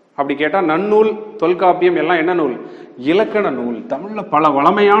 அப்படி கேட்டா நன்னூல் தொல்காப்பியம் எல்லாம் என்ன நூல்? இலக்கண நூல். தமிழ்ல பல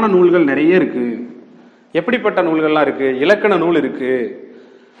வளமையான நூல்கள் நிறைய இருக்கு. எப்படிப்பட்ட நூல்கள்லாம் இருக்கு? இலக்கண நூல் இருக்கு.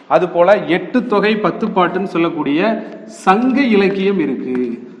 அது போல 8 தொகை 10 பாட்டுன்னு சொல்லக்கூடிய சங்க இலக்கியம் இருக்கு.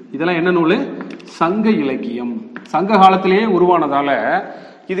 இதெல்லாம் என்ன நூல்? சங்க இலக்கியம். சங்க காலத்திலேயே உருவானதால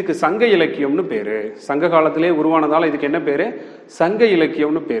இதுக்கு சங்க இலக்கியம்னு பேரு. சங்க காலத்திலேயே உருவானதால இதுக்கு என்ன பேரு? சங்க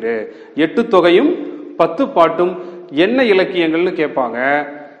இலக்கியம்னு பேரு. 8 தொகையும் 10 பாட்டும் என்ன இலக்கியங்கள்னு கேட்பாங்க?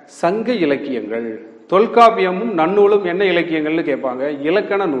 சங்க இலக்கியங்கள். தொல்காப்பியமும் நன்னூலும் என்ன இலக்கியங்கள்னு கேட்பாங்க?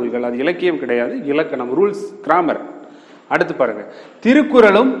 இலக்கண நூல்கள். அது இலக்கியம் கிடையாது, இலக்கணம், ரூல்ஸ், கிராமர். அடுத்து பாருங்க,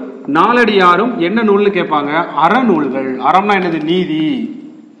 திருக்குறளும் நாலடியாரும் என்ன நூல்னு கேட்பாங்க? அறநூல்கள். அறம்னா என்னது? நீதி.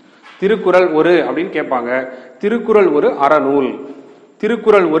 திருக்குறள் ஒரு அப்படின்னு கேட்பாங்க. திருக்குறள் ஒரு அறநூல்,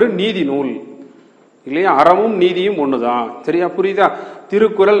 திருக்குறள் ஒரு நீதி நூல் இல்லையா? அறமும் நீதியும் ஒண்ணுதான். சரியா, புரியுதா?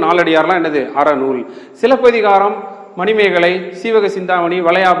 திருக்குறள் நாலடியார்லாம் என்னது? அறநூல். சிலப்பதிகாரம், மணிமேகலை, சீவக சிந்தாமணி,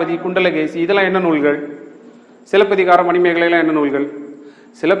 வளையாபதி, குண்டலகேசி இதெல்லாம் என்ன நூல்கள்? சிலப்பதிகாரம், மணிமேகலை எல்லாம் என்ன நூல்கள்?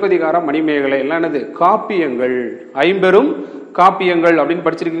 சிலப்பதிகாரம், மணிமேகலை எல்லாம் என்னது? காப்பியங்கள். 50 காப்பியங்கள் அப்படின்னு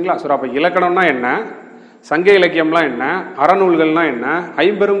படிச்சிருக்கீங்களா? சரி, அப்ப இலக்கணம்னா என்ன, சங்க இலக்கியம்லாம் என்ன, அறநூல்கள்னா என்ன,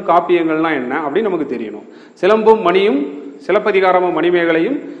 50 காப்பியங்கள்னா என்ன அப்படின்னு நமக்கு தெரியணும். சிலம்பும் மணியும் சிலப்பதிகாரமும்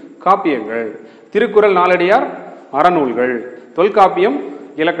மணிமேகலையும் காப்பியங்கள், திருக்குறள் நாலடியார் அறநூல்கள், தொல்காப்பியம்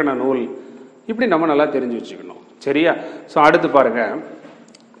இலக்கண நூல். இப்படி நம்ம நல்லா தெரிஞ்சு வச்சுக்கணும். சரியா? ஸோ அடுத்து பாருங்க,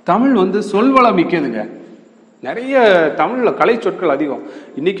 தமிழ் வந்து சொல்வளம் மிக்கதுங்க. நிறைய தமிழ்ல கலை சொற்கள் அதிகம்.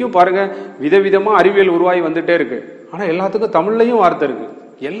 இன்னைக்கும் பாருங்க, விதவிதமா அறிவியல் உருவாகி வந்துட்டே இருக்கு. ஆனா எல்லாத்துக்கும் தமிழ்லையும் வார்த்தை இருக்கு,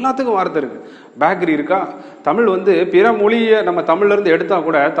 எல்லாத்துக்கும் வார்த்தை இருக்கு. பேக்கரி இருக்கா? தமிழ் வந்து பிற மொழியை நம்ம தமிழ்ல இருந்து எடுத்தா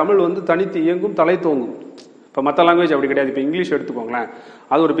கூட தமிழ் வந்து தனித்து இயங்கும், தலை தோங்கும். இப்போ மற்ற லாங்குவேஜ் அப்படி கிடையாது. இப்போ இங்கிலீஷ் எடுத்துக்கோங்களேன்,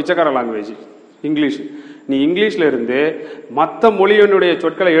 அது ஒரு பிச்சைக்கார லாங்குவேஜ் இங்கிலீஷ். நீ இங்கிலீஷ்ல இருந்து மற்ற மொழியினுடைய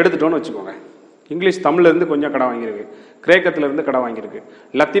சொற்களை எடுத்துட்டோன்னு வச்சுக்கோங்க. இங்கிலீஷ் தமிழ்ல இருந்து கொஞ்சம் கடை வாங்கியிருக்கு, கிரேக்கத்துல இருந்து கடை வாங்கியிருக்கு,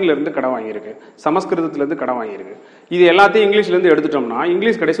 லத்தீன்ல இருந்து கடை வாங்கியிருக்கு, சமஸ்கிருதத்துல இருந்து கடை வாங்கியிருக்கு. இது எல்லாத்தையும் இங்கிலீஷ்ல இருந்து எடுத்துட்டோம்னா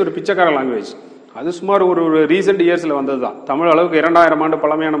இங்கிலீஷ் கடைசி ஒரு பிச்சைக்கார லாங்குவேஜ். அது சுமார் ஒரு ரீசெண்ட் இயர்ஸ்ல வந்தது தான். தமிழ் அளவுக்கு 2000 ஆண்டு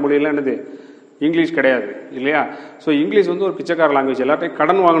பழமையான மொழியெல்லாம் என்னது இங்கிலீஷ் கிடையாது இல்லையா? ஸோ இங்கிலீஷ் வந்து ஒரு பிச்சைக்கார லாங்குவேஜ், எல்லாத்தையும்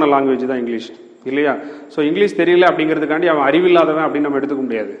கடன் வாங்கின லாங்குவேஜ் தான் இங்கிலீஷ் இல்லையா? ஸோ இங்கிலீஷ் தெரியல அப்படிங்கிறதுக்காண்டி அவன் அறிவில்லாதவன் அப்படின்னு நம்ம எடுத்துக்க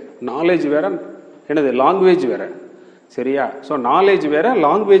முடியாது. நாலேஜ் வேற, என்னது லாங்குவேஜ் வேற, சரியா? ஸோ நாலேஜ் வேற,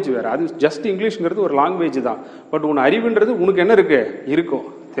 லாங்குவேஜ் வேற. அது ஜஸ்ட் இங்கிலீஷ்ங்கிறது ஒரு லாங்குவேஜ் தான். பட் உன் அறிவுன்றது உனக்கு என்ன இருக்கு இருக்கும்,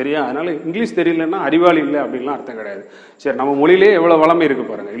 சரியா? அதனால இங்கிலீஷ் தெரியலன்னா அறிவாளி இல்லை அப்படின்லாம் அர்த்தம் கிடையாது. சரி, நம்ம மொழியிலே எவ்வளவு வளமை இருக்கு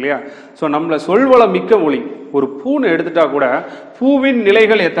பாருங்க இல்லையா? ஸோ நம்மள சொல்வளம் மிக்க மொழி. ஒரு பூனை எடுத்துட்டா கூட பூவின்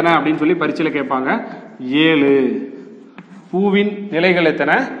நிலைகள் எத்தனை அப்படின்னு சொல்லி பரீட்சையில கேட்பாங்க. 7. பூவின் நிலைகள்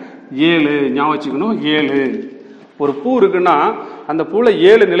எத்தனை? 7. ஞாபகம் வச்சுக்கணும், 7. ஒரு பூ இருக்குன்னா அந்த பூல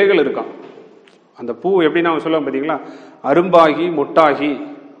 7 நிலைகள் இருக்கான். அந்த பூ எப்படி நான் சொல்லுவேன் பார்த்தீங்களா? அரும்பாகி மொட்டாகி,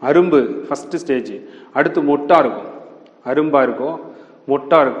 அரும்பு ஃபர்ஸ்ட் ஸ்டேஜ், அடுத்து மொட்டா இருக்கும், அரும்பா இருக்கும்,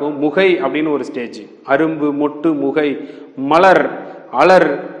 மொட்டா இருக்கும், முகை அப்படின்னு ஒரு ஸ்டேஜ், அரும்பு மொட்டு முகை, மலர் அலர்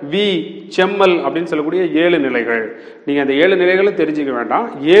வி செம்மல் அப்படின்னு சொல்லக்கூடிய 7 நிலைகள். நீங்க அந்த 7 நிலைகளும் தெரிஞ்சுக்க வேண்டாம்,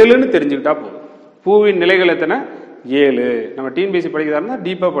 7ன்னு தெரிஞ்சுக்கிட்டா போதும். பூவின் நிலைகள் எத்தனை? 7. நம்ம டிஎன்பிஎஸ்சி படிக்கிறதா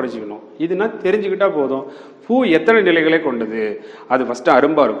டீப்பா படிச்சுக்கணும். இதுனா தெரிஞ்சுக்கிட்டா போதும். பூ எத்தனை நிலைகளை கொண்டது? அது ஃபர்ஸ்ட்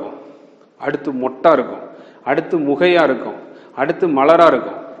அரும்பா இருக்கும், அடுத்து மொட்டா இருக்கும், அடுத்து முகையா இருக்கும், அடுத்து மலரா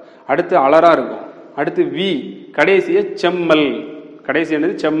இருக்கும், அடுத்து அலரா இருக்கும், அடுத்து வி, கடைசிய செம்மல். கடைசி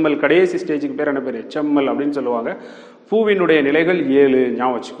என்னது? செம்மல். கடைசி ஸ்டேஜுக்கு பேர் என்ன பேரு? செம்மல் அப்படின்னு சொல்லுவாங்க. பூவினுடைய நிலைகள் 7.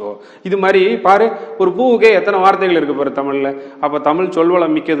 ஞாபகம் வச்சுக்கோ. இது மாதிரி பாரு, ஒரு பூவுக்கே எத்தனை வார்த்தைகள் இருக்கு பாரு தமிழ்ல. அப்ப தமிழ்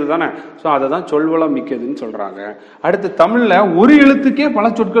சொல்வளம் மிக்கது தானே. ஸோ அதை தான் சொல்வளம் மிக்கதுன்னு சொல்றாங்க. அடுத்து தமிழ்ல ஒரு எழுத்துக்கே பல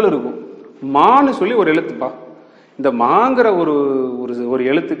சொற்கள் இருக்கும். மான்னு சொல்லி ஒரு எழுத்துப்பா. இந்த மாங்கிற ஒரு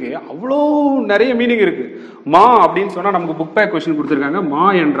எழுத்துக்கு அவ்வளோ நிறைய மீனிங் இருக்கு. மா அப்படின்னு சொன்னா நமக்கு புக் பேக் கொஸ்டின் கொடுத்துருக்காங்க. மா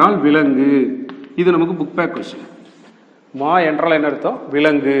என்றால் விலங்கு. இது நமக்கு புக் பேக் கொஸ்டின். மா என்றால் என்ன அர்த்தம்?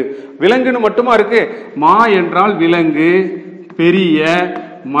 விலங்கு. விலங்குன்னு மட்டுமா இருக்கு? மா என்றால் விலங்கு, பெரிய,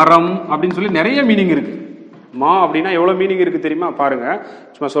 மரம் அப்படின்னு சொல்லி நிறைய மீனிங் இருக்கு. மா அப்படின்னா எவ்வளவு மீனிங் இருக்கு தெரியுமா? பாருங்க,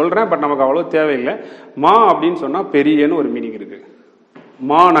 சும்மா சொல்றேன், பட் நமக்கு அவ்வளவு தேவையில்லை. மா அப்படின்னு சொன்னா பெரியன்னு ஒரு மீனிங் இருக்கு.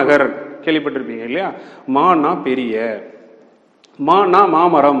 மாநகர் கேள்விப்பட்டிருப்பீங்க இல்லையா? மானா பெரிய, மானா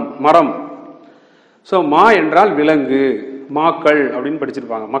மாமரம், மரம். ஸோ மா என்றால் விலங்கு, மாக்கள் அப்படின்னு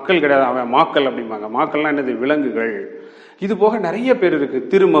படிச்சிருப்பாங்க. மக்கள் கிடையாது, அவன் மாக்கள் அப்படிம்பாங்க. மாக்கள்லாம் என்னது? விலங்குகள். இது போக நிறைய பேர் இருக்கு.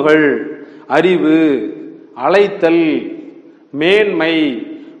 திருமகள், அறிவு, அழைத்தல், மேன்மை,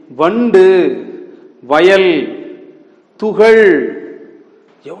 வண்டு, வயல், துகள்,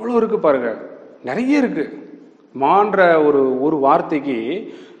 எவ்வளவு இருக்கு பாருங்க, நிறைய இருக்கு. மான்ற ஒரு வார்த்தைக்கு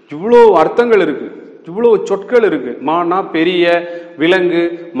இவ்வளோ அர்த்தங்கள் இருக்கு, இவ்வளோ சொற்கள் இருக்கு. மானா பெரிய, விலங்கு,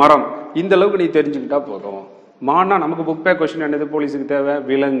 மரம். இந்த அளவுக்கு நீ தெரிஞ்சுக்கிட்டா போதும். மானா நமக்கு புக் பேக் கொஸ்டின் என்னது? போலீஸுக்கு தேவை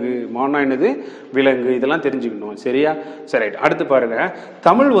விலங்கு. மானா என்னது? விலங்கு. இதெல்லாம் தெரிஞ்சுக்கணும், சரியா? சரி, அடுத்து பாருங்க.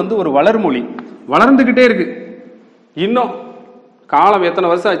 தமிழ் வந்து ஒரு வளர்மொழி, வளர்ந்துகிட்டே இருக்கு. இன்னும் காலம் எத்தனை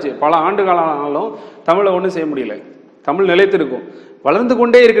வருஷம் ஆச்சு, பல ஆண்டு காலம் ஆனாலும் தமிழை ஒன்றும் செய்ய முடியல. தமிழ் நிலைத்திருக்கும், வளர்ந்து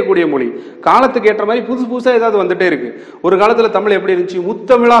கொண்டே இருக்கக்கூடிய மொழி. காலத்துக்கு ஏற்ற மாதிரி புதுசு புதுசா ஏதாவது வந்துட்டே இருக்கு. ஒரு காலத்துல தமிழ் எப்படி இருந்துச்சு?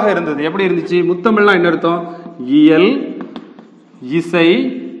 முத்தமிழாக இருந்தது. எப்படி இருந்துச்சு? முத்தமிழ்னா என்ன அர்த்தம்? இயல், இசை,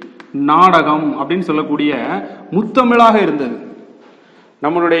 நாடகம் அப்படின்னு சொல்லக்கூடிய முத்தமிழாக இருந்தது.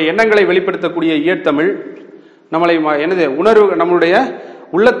 நம்மளுடைய எண்ணங்களை வெளிப்படுத்தக்கூடிய இயற்தமிழ், நம்மளை என்னது உணர்வு, நம்மளுடைய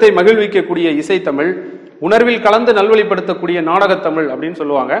உள்ளத்தை மகிழ்விக்கக்கூடிய இசைத்தமிழ், உணர்வில் கலந்து நல்வழிப்படுத்தக்கூடிய நாடகத்தமிழ் அப்படின்னு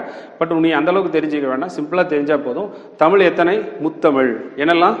சொல்லுவாங்க. பட் நீ அந்த அளவுக்கு தெரிஞ்சுக்க வேண்டாம், சிம்பிளா தெரிஞ்சா போதும். தமிழ் எத்தனை? முத்தமிழ்.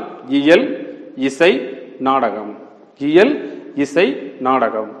 என்னெல்லாம்? இயல், இசை, நாடகம். இயல், இசை,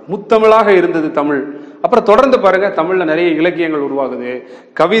 நாடகம். முத்தமிழாக இருந்தது தமிழ். அப்புறம் தொடர்ந்து பாருங்க, தமிழ்ல நிறைய இலக்கியங்கள் உருவாகுது,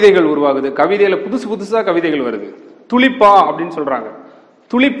 கவிதைகள் உருவாகுது. கவிதையில புதுசு புதுசா கவிதைகள் வருது. துளிப்பா அப்படின்னு சொல்றாங்க.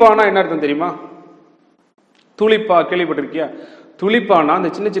 துளிப்பானா என்ன அர்த்தம் தெரியுமா? துளிப்பா கேள்விப்பட்டிருக்கியா? துளிப்பானா அந்த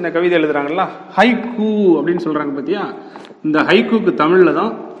சின்ன சின்ன கவிதை எழுதுறாங்கல்ல, ஹைக்கூ அப்படின்னு சொல்றாங்க பாத்தியா? இந்த ஹைக்கூக்கு தமிழ்ல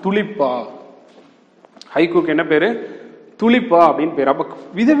தான் துளிப்பா. ஹைக்கூக்கு என்ன பேரு? துளிப்பா அப்படின்னு பேரு. அப்ப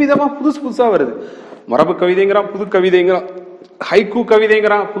விதவிதமா புதுசு புதுசா வருது. மரபு கவிதைங்கிறான், புது கவிதைங்கிறான், ஹைக்கூ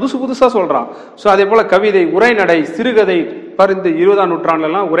கவிதைங்கிறான், புதுசு புதுசா சொல்றான். ஸோ அதே போல கவிதை, உரைநடை, சிறுகதை. இந்த 20ஆம்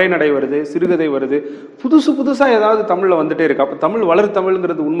நூற்றாண்டுலாம் உரைநடை வருது, சிறுகதை வருது, புதுசு புதுசா ஏதாவது தமிழ்ல வந்துட்டே இருக்கு. அப்ப தமிழ் வளர்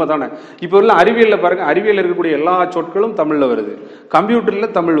தமிழ்ங்கிறது உண்மை தானே? இப்போ உள்ள அறிவியல்ல பாருங்க, அறிவியல் இருக்கக்கூடிய எல்லா சொற்களும் தமிழ்ல வருது, கம்ப்யூட்டர்ல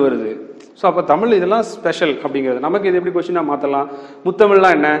தமிழ் வருது. ஸோ அப்ப தமிழ் இதெல்லாம் ஸ்பெஷல் அப்படிங்கிறது. நமக்கு இது எப்படி கொஸ்டினா மாத்தலாம்?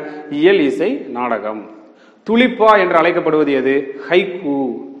 முத்தமிழ்லாம் என்ன? இயல், இசை, நாடகம். துளிப்பா என்று அழைக்கப்படுவது எது? ஹைக்கூ.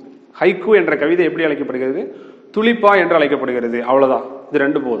 ஹைக்கூ என்ற கவிதை எப்படி அழைக்கப்படுகிறது? துளிப்பா என்று அழைக்கப்படுகிறது. அவ்வளவுதான், இது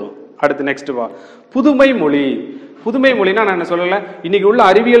ரெண்டு போதும். அடுத்து நெக்ஸ்ட் வா. புதுமை மொழி. புதுமை மொழினா நான் என்ன சொல்லல, இன்னைக்கு உள்ள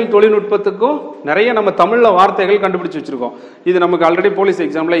அறிவியல் தொழில்நுட்பத்துக்கும் நிறைய நம்ம தமிழ்ல வார்த்தைகள் கண்டுபிடிச்சு வச்சிருக்கோம். இது நமக்கு ஆல்ரெடி போலீஸ்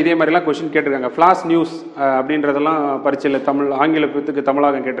எக்ஸாம்ல இதே மாதிரிலாம் கொஸ்டின் கேட்டிருக்காங்க. ஃபிளாஷ் நியூஸ் அப்படின்றதெல்லாம் பரீட்சையில் தமிழ் ஆங்கிலத்துக்கு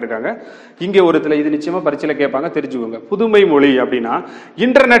தமிழாக கேட்டிருக்காங்க. இங்கே ஒருத்துல இது நிச்சயமா பரீட்சையில் கேட்பாங்க, தெரிஞ்சுக்கோங்க. புதுமை மொழி அப்படின்னா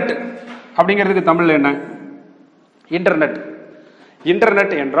இன்டர்நெட் அப்படிங்கிறதுக்கு தமிழ்ல என்ன? இன்டர்நெட்.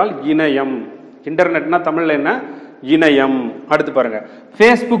 இன்டர்நெட் என்றால் இணையம். இன்டர்நெட்னா தமிழ்ல என்ன? இணையம். அடுத்து பாருங்க,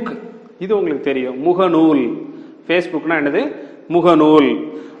 ஃபேஸ்புக், இது உங்களுக்கு தெரியும், முகநூல். ஃபேஸ்புக்னா என்னது? முகநூல்.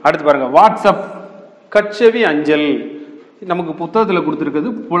 அடுத்து பாருங்க, வாட்ஸ்அப், கட்செவி அஞ்சல். நமக்கு புத்தகத்தில்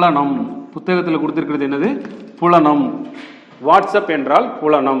கொடுத்திருக்கிறது புலனம். புத்தகத்தில் கொடுத்திருக்கிறது என்னது? புலனம். வாட்ஸ்அப் என்றால்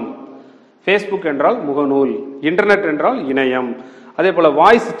புலனம், ஃபேஸ்புக் என்றால் முகநூல், இன்டர்நெட் என்றால் இணையம். அதே போல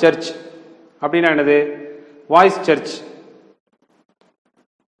வாய்ஸ் சர்ச் அப்படின்னா என்னது? Voice search.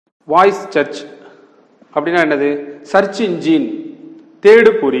 வாய்ஸ் சர்ச் அப்படின்னா என்னது? சர்ச் இன்ஜின்,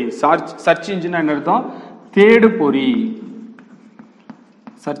 தேடு பொறி. சர்ச் இன்ஜின் என்ன அர்த்தம்? தேடு பொறி.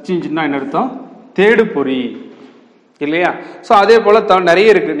 சர்ச் இன்ஜின் என்ன அர்த்தம்? தேடு பொறி இல்லையா? ஸோ அதே போல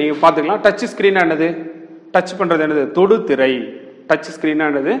நிறைய இருக்கு, நீங்க பாத்துக்கலாம். டச் ஸ்கிரீன் என்னது? டச் பண்றது என்னது? தொடு திரை. டச் ஸ்கிரீன்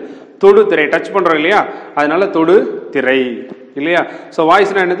என்னது? தொடு திரை. டச் பண்றோம் இல்லையா, அதனால தொடு திரை இல்லையா? ஸோ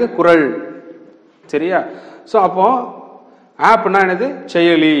வாய்ஸ்னா என்னது? குரல். சரியா? ஸோ அப்போ ஆப்னா என்னது?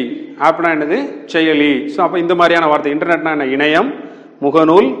 செயலி. ஆப்னா என்னது? செயலி. ஸோ அப்போ இந்த மாதிரியான வார்த்தை. இன்டர்நெட்னா என்ன? இணையம்,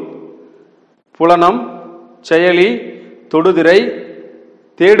 முகநூல், புலனம், செயலி, தொடுதிரை,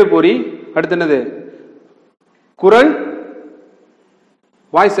 தேடுபொறி. அடுத்து என்னது? குரல்.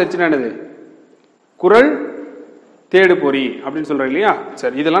 வாய்ஸ் சர்ச்னா என்னது? குரல், தேடுபொறி அப்படின்னு சொல்றோம் இல்லையா?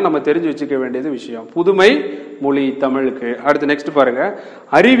 சரி, இதெல்லாம் நம்ம தெரிஞ்சு வச்சுக்க வேண்டியது விஷயம். புதுமை மொழி தமிழுக்கு. அடுத்து நெக்ஸ்ட் பாருங்க,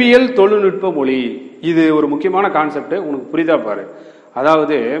 அறிவியல் தொழில்நுட்ப மொழி. இது ஒரு முக்கியமான கான்செப்ட், உனக்கு புரிதா பாரு.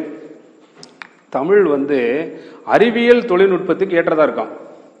 அதாவது தமிழ் அறிவியல் தொழில்நுட்பத்துக்கு ஏற்றதா இருக்கான்.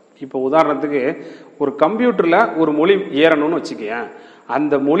 இப்போ உதாரணத்துக்கு ஒரு கம்ப்யூட்டர்ல ஒரு மொழி ஏறணும்னு வச்சுக்கேன்,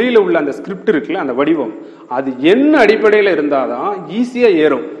 அந்த மொழியில உள்ள அந்த ஸ்கிரிப்ட் இருக்குல்ல, அந்த வடிவம், அது என்ன அடிப்படையில் இருந்தாதான் ஈஸியா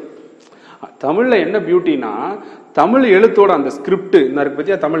ஏறும். தமிழ்ல என்ன பியூட்டினா, தமிழ் எழுத்தோட அந்த ஸ்கிரிப்ட் இருக்கு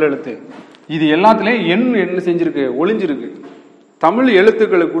பத்தியா, தமிழ் எழுத்து, இது எல்லாத்துலயும் என்ன செஞ்சிருக்கு? ஒளிஞ்சிருக்கு. தமிழ்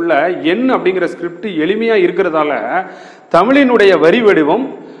எழுத்துக்களுக்குள்ள எண் அப்படிங்கிற ஸ்கிரிப்ட் எளிமையா இருக்கிறதால தமிழினுடைய வரி வடிவம்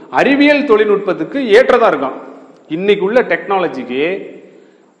அறிவியல் தொழில்நுட்பத்துக்கு ஏற்றதா இருக்கும். இன்னைக்கு உள்ள டெக்னாலஜிக்கு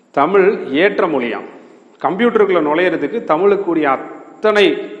தமிழ் ஏற்ற மொழியாம். கம்ப்யூட்டருக்குள்ள நுழையிறதுக்கு தமிழுக்குரிய அத்தனை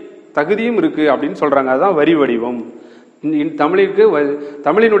தகுதியும் இருக்கு அப்படின்னு சொல்றாங்க. அதுதான் வரி வடிவம்.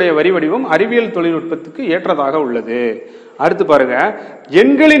 தமிழினுடைய வரி வடிவம் அறிவியல் தொழில்நுட்பத்துக்கு ஏற்றதாக உள்ளது. அடுத்து பாருங்க,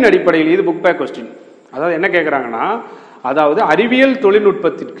 எண்களின் அடிப்படையில், இது புக் பேக் கொஸ்டின். அதாவது என்ன கேட்கிறாங்கன்னா, அதாவது அறிவியல்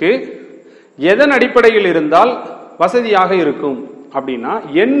தொழில்நுட்பத்திற்கு எதன் அடிப்படையில் இருந்தால் வசதியாக இருக்கும் அப்படின்னா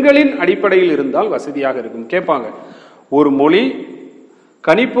எண்களின் அடிப்படையில் இருந்தால் வசதியாக இருக்கும் கேட்பாங்க. ஒரு மொழி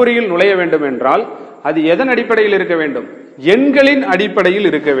கணிப்பொறியில் நுழைய வேண்டும் என்றால் அது எதன் அடிப்படையில் இருக்க வேண்டும்? எண்களின் அடிப்படையில்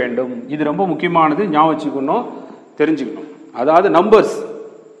இருக்க வேண்டும். இது ரொம்ப முக்கியமானது, ஞாபகம் வச்சுக்கணும், தெரிஞ்சுக்கணும். அதாவது நம்பர்ஸ்.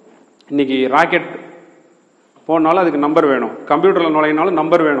 இன்னைக்கு ராக்கெட் போனாலும் அதுக்கு நம்பர் வேணும், கம்ப்யூட்டர்ல நுழையினாலும்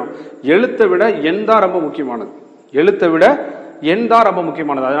நம்பர் வேணும். எழுத்தை விட எண் தான் ரொம்ப முக்கியமானது. எழுத்தை விட எண் தான் ரொம்ப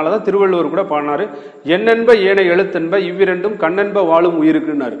முக்கியமானது. அதனாலதான் திருவள்ளுவர் கூட பாடினாரு, எண்ணென்ப ஏனை எழுத்தென்ப இவ்விரண்டும் கண்ணென்ப வாழும்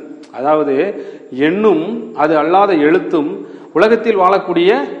உயிருக்குன்னாரு. அதாவது எண்ணும் அது அல்லாத எழுத்தும் உலகத்தில்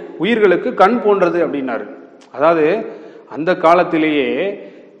வாழக்கூடிய உயிர்களுக்கு கண் போன்றது அப்படின்னாரு. அதாவது அந்த காலத்திலேயே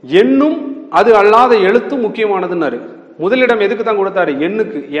எண்ணும் அது அல்லாத எழுத்தும் முக்கியமானதுன்னாரு. முதலிடம் எதுக்கு தான் கொடுத்தாரு?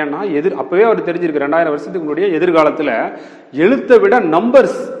 எண்ணுக்கு. ஏன்னா அப்பவே அவர் தெரிஞ்சிருக்கு, 2000 வருஷத்துக்கு முன்னாடியே எதிர்காலத்துல எழுத்தை விட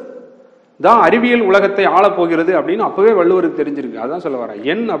நம்பர்ஸ் தான் அறிவியல் உலகத்தை ஆளப்போகிறது அப்படின்னு அப்பவே வள்ளுவருக்கு தெரிஞ்சிருக்கு. அதான் சொல்ல வரேன்,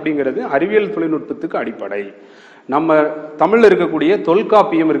 எண் அப்படிங்கிறது அறிவியல் தொழில்நுட்பத்துக்கு அடிப்படை. நம்ம தமிழ்ல இருக்கக்கூடிய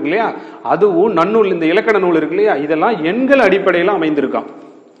தொல்காப்பியம் இருக்கு இல்லையா, அதுவும் நன்னூல், இந்த இலக்கண நூல் இருக்கு இல்லையா, இதெல்லாம் எண்கள் அடிப்படையில் அமைந்திருக்கான்.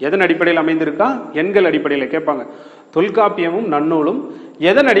 எதன் அடிப்படையில் அமைந்திருக்கா? எண்கள் அடிப்படையில் கேட்பாங்க. தொல்காப்பியமும் நன்னூலும்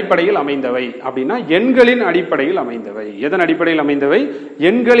எதன் அடிப்படையில் அமைந்தவை அப்படின்னா எண்களின் அடிப்படையில் அமைந்தவை. எதன் அடிப்படையில் அமைந்தவை?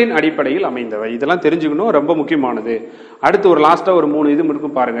 எண்களின் அடிப்படையில் அமைந்தவை. இதெல்லாம் தெரிஞ்சுக்கணும், ரொம்ப முக்கியமானது. அடுத்து ஒரு லாஸ்டா ஒரு 3 இது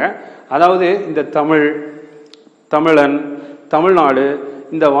இருக்கும் பாருங்க. அதாவது இந்த தமிழ், தமிழன், தமிழ்நாடு,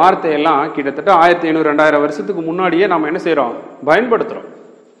 இந்த வார்த்தையெல்லாம் கிட்டத்தட்ட 1500-2000 வருஷத்துக்கு முன்னாடியே நாம என்ன செய்யறோம்? பயன்படுத்துறோம்.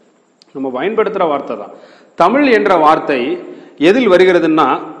 நம்ம பயன்படுத்துற வார்த்தை தான் தமிழ் என்ற வார்த்தை. எதில் வருகிறதுன்னா,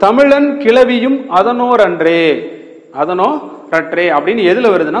 தமிழன் கிளவியும் அதனோர் அன்றே, அதனோ ரற்றே அப்படின்னு எதுல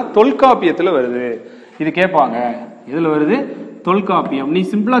வருதுன்னா தொல்காப்பியத்துல வருது. இது கேட்பாங்க, எதுல வருது? தொல்காப்பியம். நீ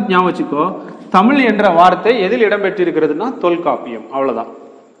சிம்பிளா ஞாபகம் வச்சுக்கோ, தமிழ் என்ற வார்த்தை எதில் இடம்பெற்றிருக்கிறதுனா தொல்காப்பியம். அவ்வளவுதான்.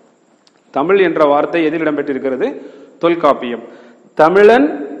 தமிழ் என்ற வார்த்தை எதில் இடம்பெற்றிருக்கிறது? தொல்காப்பியம். தமிழன்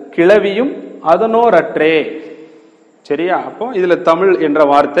கிளவியும் அதனோர் அற்றே. சரியா? அப்போ இதுல தமிழ் என்ற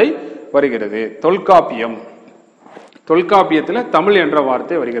வார்த்தை வருகிறது. தொல்காப்பியம். தொல்காப்பியத்தில் தமிழ் என்ற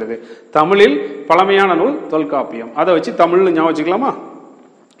வார்த்தை வருகிறது. தமிழில் பழமையான நூல் தொல்காப்பியம். அதை வச்சு தமிழ்னு ஞாபகம் வச்சுக்கலாமா?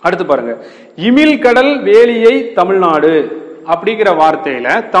 அடுத்து பாருங்க, இமில் கடல் வேலியை தமிழ்நாடு அப்படிங்கிற வார்த்தையில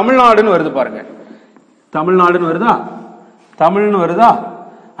தமிழ்நாடுன்னு வருது பாருங்க. தமிழ்நாடுன்னு வருதா, தமிழ்னு வருதா,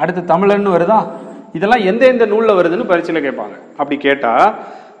 அடுத்து தமிழன்னு வருதா? இதெல்லாம் எந்த எந்த நூல்ல வருதுன்னு பரீட்சையில கேட்பாங்க. அப்படி கேட்டா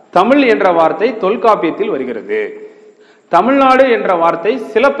தமிழ் என்ற வார்த்தை தொல்காப்பியத்தில் வருகிறது. தமிழ்நாடு என்ற வார்த்தை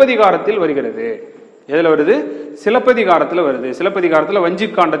சிலப்பதிகாரத்தில் வருகிறது. எதுல வருது? சிலப்பதிகாரத்தில் வருது. சிலப்பதிகாரத்தில்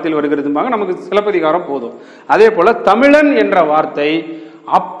வஞ்சிக்காண்டத்தில் வருகிறதும்பாங்க. நமக்கு சிலப்பதிகாரம் போதும். அதே போல தமிழன் என்ற வார்த்தை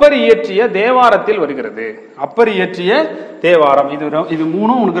அப்பர் இயற்றிய தேவாரத்தில் வருகிறது. அப்பர் இயற்றிய தேவாரம். இது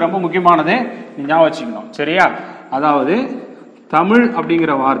மூணும் உனக்கு ரொம்ப முக்கியமானதே, ஞாபகம் வச்சுக்கணும். சரியா? அதாவது தமிழ்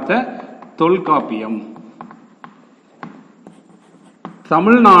அப்படிங்கிற வார்த்தை தொல்காப்பியம்,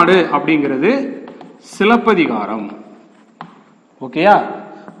 தமிழ்நாடு அப்படிங்கிறது சிலப்பதிகாரம். ஓகேயா?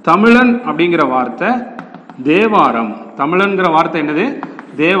 தமிழன் அப்படிங்கிற வார்த்தை தேவாரம். தமிழன்கிற வார்த்தை என்னது?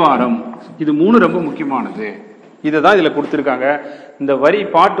 தேவாரம். இது மூணு ரொம்ப முக்கியமானது. இதை தான் இதில் கொடுத்துருக்காங்க. இந்த வரி,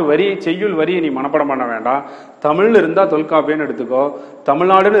 பாட்டு வரி, செய்யுள் வரியை நீ மனப்பாடம் பண்ண வேண்டாம். தமிழ்னு இருந்தால் தொல்காப்பியம்னு எடுத்துக்கோ,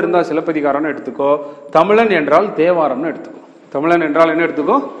 தமிழ்நாடுன்னு இருந்தால் சிலப்பதிகாரம்னு எடுத்துக்கோ, தமிழன் என்றால் தேவாரம்னு எடுத்துக்கோ. தமிழன் என்றால் என்ன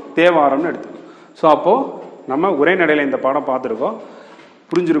எடுத்துக்கோ? தேவாரம்னு எடுத்துக்கோ. ஸோ அப்போது நம்ம உரைநடையில் இந்த பாடம் பார்த்துருக்கோம்,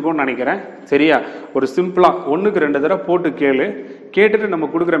 புரிஞ்சிருக்கும்னு நினைக்கிறேன். சரியா? ஒரு சிம்பிளாக 1க்கு 2 தடவை போட்டு கேட்டுட்டு நம்ம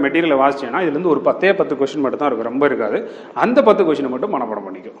கொடுக்குற மெட்டீரியலை வாசிச்சேன்னா இதுலேருந்து ஒரு 10 கொஸ்டின் மட்டும் தான் இருக்கும், ரொம்ப இருக்காது. அந்த 10 கொஸ்டினை மட்டும் மனப்பாடம்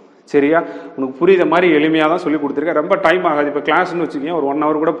பண்ணிக்கும். சரியா? உனக்கு புரியுத மாதிரி எளிமையாக தான் சொல்லி கொடுத்துருக்கேன். ரொம்ப டைம் ஆகாது. இப்போ கிளாஸ்ன்னு வச்சுக்கோங்க, ஒரு 1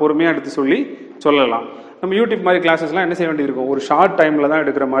 ஹவர் கூட பொறுமையாக எடுத்து சொல்லலாம். நம்ம யூடியூப் மாதிரி கிளாஸஸ்லாம் என்ன செய்ய வேண்டியது இருக்கும்? ஒரு ஷார்ட் டைமில் தான்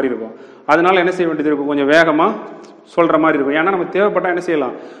எடுக்கிற மாதிரி இருக்கும். அதனால என்ன செய்ய வேண்டியது இருக்கும்? கொஞ்சம் வேகமாக சொல்கிற மாதிரி இருக்கும். ஏன்னா நம்ம தேவைப்பட்டால் என்ன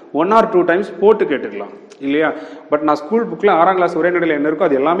செய்யலாம்? 1 or 2 டைம்ஸ் போட்டு கேட்டுக்கலாம் இல்லையா? பட் நான் ஸ்கூல் புக்கில் 6ஆம் கிளாஸ் உரைநடையில் என்ன இருக்கோ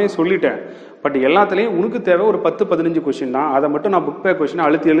அது எல்லாமே சொல்லிட்டேன். பட் எல்லாத்துலேயும் உனக்கு தேவை ஒரு 10-15 கொஸ்டின் தான். அதை மட்டும் நான் புக் பேக் கொஸ்டின்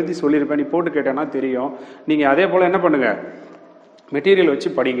அழுத்தி சொல்லியிருப்பேன். நீ போட்டு கேட்டேன்னா தெரியும். நீங்கள் அதே போல் என்ன பண்ணுங்கள், மெட்டீரியல்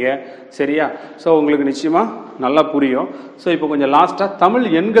வச்சு படிங்க. சரியா? ஸோ உங்களுக்கு நிச்சயமாக நல்லா புரியும். ஸோ இப்போ கொஞ்சம் லாஸ்ட்டாக தமிழ்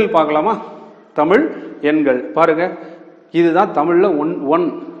எண்கள் பார்க்கலாமா? தமிழ் எண்கள் பாருங்க. இதுதான் தமிழில்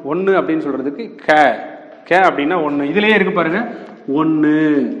ஒன்று அப்படின்னு சொல்கிறதுக்கு கே அப்படின்னா 1. இதுலேயே இருக்கு பாருங்க. 1,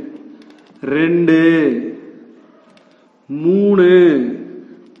 2, 3,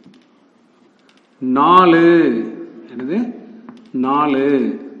 4, என்னது 4,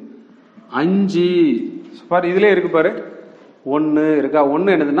 5 பாரு. இதுலேயே இருக்கு பாரு 1 இருக்கா?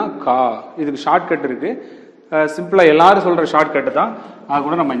 1 என்னதுன்னா கா. இதுக்கு ஷார்ட்கட் இருக்கு. சிம்பிளாக எல்லாரும் சொல்கிற ஷார்ட்கட்டு தான். அது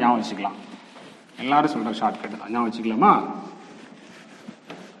கூட நம்ம ஞாபகம் வச்சுக்கலாம். எல்லாரும் சொல்கிற ஷார்ட்கட்டு தான், ஞாபகம் வச்சுக்கலாமா?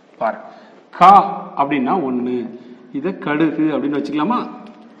 பாரு, கா அப்படின்னா 1. இதை கடுகு அப்படின்னு வச்சுக்கலாமா?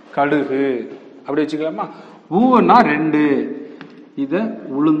 கடுகு அப்படி வச்சுக்கலாமா? ஊன்னா 2. இதை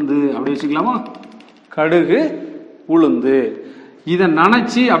உளுந்து அப்படி வச்சுக்கலாமா? கடுகு உளுந்து. இதை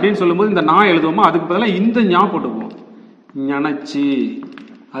நனைச்சி அப்படின்னு சொல்லும்போது இந்த நான் எழுதுவோமா, அதுக்கு பதிலாக இந்த ஞா போட்டுக்குவோம். நனைச்சி,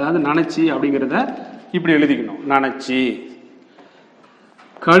 அதாவது நனைச்சி அப்படிங்கிறத இப்படி எழுதிக்கணும். நனைச்சி,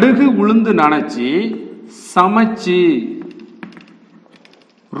 கடுகு உளுந்து நனைச்சி, சமைச்சி,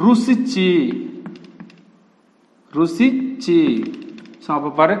 ருசிச்சி. ஸோ அப்போ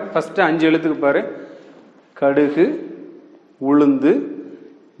பாரு, ஃபஸ்ட்டு 5 எழுத்துக்கு பாரு. கடுகு உளுந்து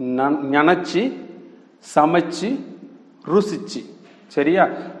நனைச்சி, சமைச்சி, ருசிச்சி. சரியா?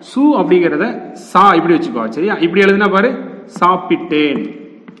 சு அப்படிங்கிறத சா இப்படி வச்சுக்கோ. சரியா? இப்படி எழுதுனா பாரு, சாப்பிட்டேன்.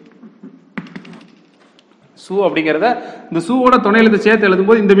 சு அப்படிங்கிறத இந்த சூவோட துணை எழுத்து சேர்த்து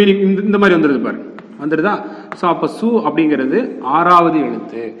எழுதும்போது இந்த மீனிங் இந்த மாதிரி வந்துடுது பாரு, வந்துடுதா? ஸோ அப்போ சு அப்படிங்கிறது 6வது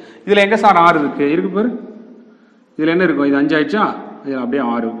எழுத்து. இதில் எங்கே சார் 6 இருக்கு பாரு. இதில் என்ன இருக்கும்? இது 5 ஆயிடுச்சா? இதில் அப்படியே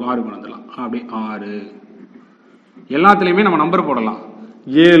 6 கொண்டு வந்துடலாம். அப்படியே 6. எல்லாத்துலேயுமே நம்ம நம்பர் போடலாம்.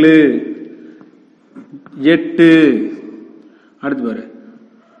 7, 8, அடுத்து பாரு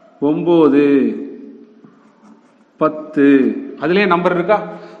 9, 10. அதுலேயே நம்பர் இருக்கா?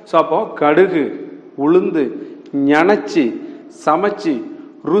 ஸோ அப்போ கடுகு உளுந்து நனைச்சி, சமைச்சி,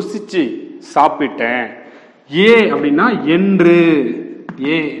 ருசிச்சு, சாப்பிட்டேன். ஏ அப்படின்னா என்று.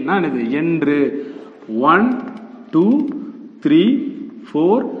 ஏன்னா என்னது? என்று. 1, 2, 3,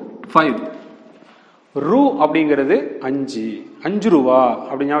 4, 5. ரூ அப்படிங்கிறது 5 ரூபா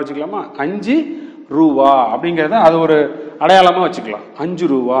அப்படி ஞாபகம் வச்சுக்கலாமா? 5 ரூபா அப்படிங்கிறத அது ஒரு அடையாளமாக வச்சுக்கலாம். 5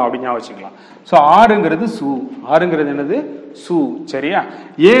 ரூபா அப்படின்னு ஞாபகம் வச்சுக்கலாம். ஸோ 6ங்கிறது சு. 6ங்கிறது என்னது? சு. சரியா?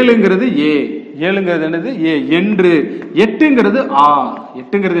 7ங்கிறது ஏ. 7ங்கிறது என்னது? ஏ. என்று. 8ங்கிறது ஆ.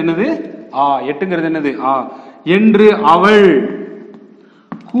 8ங்கிறது என்னது? ஆ. 8ங்கிறது என்னது? ஆ. என்று அவள்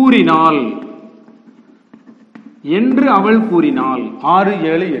கூறினாள். என்று அவள் கூறினாள். 6,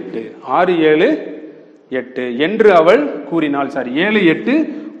 7, 8. 6, 7, 8. என்று அவள் கூறினாள். சாரி, 7, 8,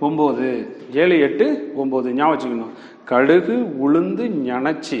 9. 7, 8, 9 ஞாபகம் வச்சுக்கணும். கடுகு உளுந்து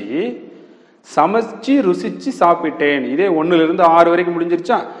நனைச்சி, சமைச்சு ருசிச்சு சாப்பிட்டேன். இதே 1லிருந்து 6 வரைக்கும்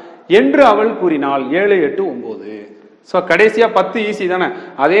முடிஞ்சிருச்சா? என்று அவள் கூறினாள். 7, 8, 9. ஸோ கடைசியா 10 ஈஸி தானே.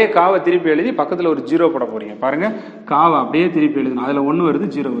 அதே காவை திருப்பி எழுதி பக்கத்தில் ஒரு 0 போட போறீங்க. பாருங்க, காவை அப்படியே திருப்பி எழுதணும். அதில் 1 வருது,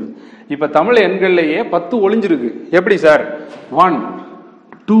 0 வருது. இப்போ தமிழ் எண்கள்லேயே 10 ஒளிஞ்சிருக்கு. எப்படி சார்? 1,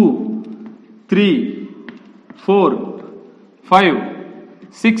 2, 3, 4, 5,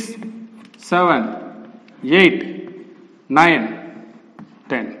 6, 7, 8, 9,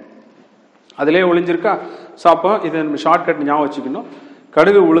 10. அதிலே ஒளிஞ்சிருக்கா? ஸோ அப்போ இதை நம்ம ஷார்ட்கட் ஞாபகம் வச்சுக்கணும்.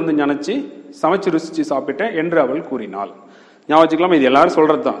 கடுகு உளுந்து நினைச்சி சமைச்சு ருசிச்சு சாப்பிட்டேன் என்று அவள் கூறினாள். ஞாபகம் வச்சுக்கலாம். இது எல்லாரும்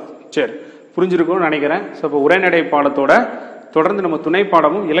சொல்றது தான். சரி, புரிஞ்சிருக்கும்னு நினைக்கிறேன். ஸோ இப்போ உரைநடை பாடத்தோட தொடர்ந்து நம்ம துணை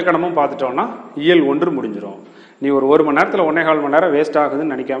பாடமும் இலக்கணமும் பார்த்துட்டோம்னா இயல் 1 முடிஞ்சிடும். நீ ஒரு 1 மணி நேரத்தில் 1.25 மணி நேரம் வேஸ்ட்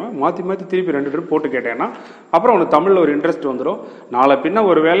ஆகுதுன்னு நினைக்காம மாற்றி மாற்றி திருப்பி 2 ட்ரிப் போட்டு கேட்டேன்னா அப்புறம் உனக்கு தமிழில் ஒரு இன்ட்ரெஸ்ட் வந்துடும். நாளை பின்ன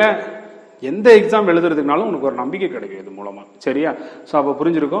ஒரு வேளை எந்த எக்ஸாம் எழுதுறதுக்குனாலும் உனக்கு ஒரு நம்பிக்கை கிடைக்கும் இது மூலமாக. சரியா? ஸோ அப்போ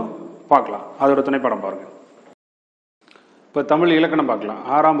புரிஞ்சிருக்கும். பார்க்கலாம். அதோட துணைப்படம் பாருங்க. இப்போ தமிழ் இலக்கணம் பார்க்கலாம்.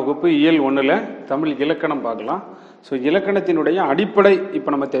 6ஆம் வகுப்பு இயல் 1ல் தமிழ் இலக்கணம் பார்க்கலாம். ஸோ இலக்கணத்தினுடைய அடிப்படை இப்போ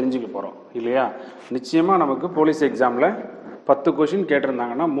நம்ம தெரிஞ்சுக்க போகிறோம் இல்லையா? நிச்சயமாக நமக்கு போலீஸ் எக்ஸாமில் 10 கொஷின்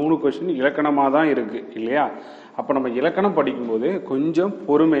கேட்டிருந்தாங்கன்னா 3 கொஷின் இலக்கணமாக தான் இருக்குது இல்லையா? அப்போ நம்ம இலக்கணம் படிக்கும்போது கொஞ்சம்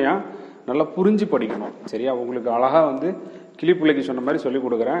பொறுமையாக நல்லா புரிஞ்சு படிக்கணும். சரியா? உங்களுக்கு அழகாக வந்து கிளிப்பிள்ளைக்கு சொன்ன மாதிரி சொல்லிக்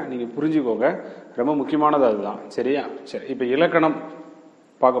கொடுக்குறேன். நீங்கள் புரிஞ்சுக்கோங்க. ரொம்ப முக்கியமானது அதுதான். சரியா? சரி, இப்போ இலக்கணம்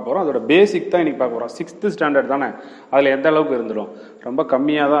பார்க்க போகிறோம். அதோட பேசிக் தான் இன்னைக்கு பார்க்க போகிறோம். 6th ஸ்டாண்டர்ட் தானே, அதில் எந்த அளவுக்கு இருந்துடும்? ரொம்ப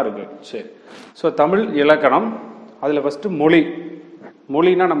கம்மியாக தான் இருக்குது. சரி, ஸோ தமிழ் இலக்கணம். அதில் ஃபஸ்ட்டு மொழி.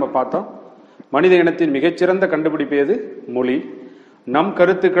 மொழினா நம்ம பார்த்தோம், மனித இனத்தின் மிகச்சிறந்த கண்டுபிடிப்பு எது? மொழி. நம்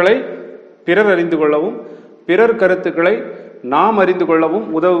கருத்துக்களை பிறர் அறிந்து கொள்ளவும் பிறர் கருத்துக்களை நாம் அறிந்து கொள்ளவும்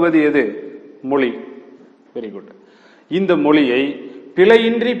உதவுவது எது? மொழி. Very good. இந்த மொழியை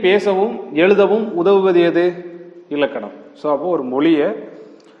பிழையின்றி பேசவும் எழுதவும் உதவுவது எது? இலக்கணம். ஸோ அப்போ ஒரு மொழியை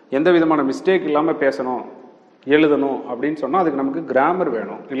எந்த விதமான மிஸ்டேக் இல்லாமல் பேசணும் எழுதணும் அப்படின்னு சொன்னால் அதுக்கு நமக்கு கிராமர்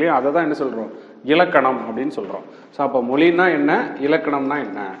வேணும் இல்லையா? அதை தான் என்ன சொல்கிறோம்? இலக்கணம் அப்படின்னு சொல்கிறோம். ஸோ அப்போ மொழின்னா என்ன, இலக்கணம்னா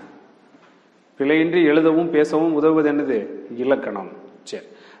என்ன? பிழையின்றி எழுதவும் பேசவும் உதவுவது என்னது? இலக்கணம். சரி,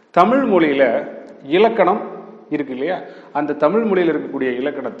 தமிழ் மொழியில் இலக்கணம் இருக்கு இல்லையா? அந்த தமிழ் மொழியில் இருக்கக்கூடிய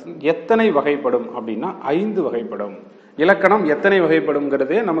இலக்கணத்தின் எத்தனை வகைப்படும் அப்படின்னா 5 வகைப்படும். இலக்கணம் எத்தனை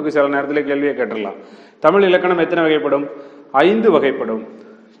வகைப்படும்ங்கிறதே நமக்கு சில நேரத்தில் கேள்வியை கேட்டுடலாம். தமிழ் இலக்கணம் எத்தனை வகைப்படும்? 5 வகைப்படும்.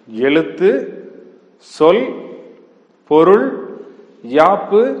 எழுத்து, சொல், பொருள்,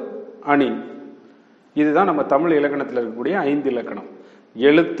 யாப்பு, அணி. இதுதான் நம்ம தமிழ் இலக்கணத்தில் இருக்கக்கூடிய 5 இலக்கணம்.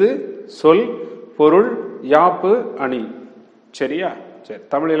 எழுத்து, சொல், பொருள், யாப்பு, அணி. சரியா? சரி,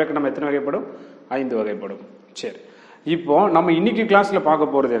 தமிழ் இலக்கணம் எத்தனை வகைப்படும்? 5 வகைப்படும். சரி, இப்போ நம்ம இன்னைக்கு கிளாஸ்ல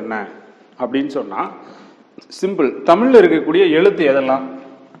பார்க்க போறது என்ன அப்படின்னு சொன்னா சிம்பிள். தமிழ்ல இருக்கக்கூடிய எழுத்து எதெல்லாம்?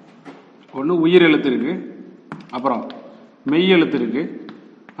 ஒன்று உயிர் எழுத்து இருக்கு, அப்புறம் மெய் எழுத்து இருக்கு,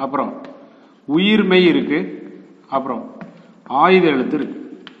 அப்புறம் உயிர்மெய் இருக்கு, அப்புறம் ஆயுத எழுத்து இருக்கு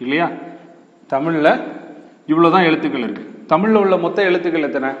இல்லையா? தமிழ்ல இவ்வளவுதான் எழுத்துக்கள் இருக்கு. தமிழ்ல உள்ள மொத்த எழுத்துக்கள்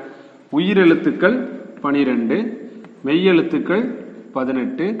எத்தனை? உயிர் எழுத்துக்கள் 12, மெய் எழுத்துக்கள்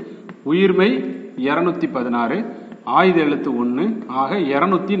 18, உயிர்மெய் 216, ஆயுத எழுத்து 1, ஆக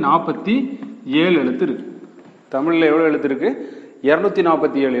 247 எழுத்து இருக்கு. தமிழ்ல எவ்வளவு எழுத்து இருக்கு?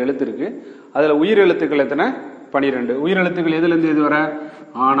 247 எழுத்து இருக்கு. அதுல உயிர் எழுத்துக்கள் எத்தனை? 12. உயிர் எழுத்துக்கள் எதுல இருந்து எது வர?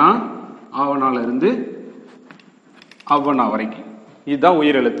 ஆனா, ஆவனால இருந்து அவ்வனா வரைக்கும். இதுதான்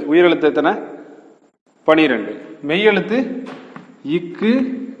உயிர் எழுத்து. உயிர் எழுத்து எத்தனை? 12. மெய் எழுத்து இக்கு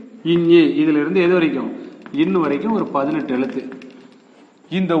இஞ்சி, இதுல இருந்து எது வரைக்கும்? இன்னு வரைக்கும் ஒரு 18 எழுத்து.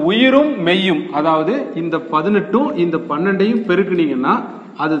 இந்த உயிரும் மெய்யும், அதாவது இந்த 18ம் இந்த 12ஐயும் பெருக்குனீங்கன்னா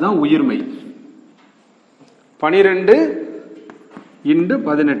அதுதான் உயிர்மெய். 12 ×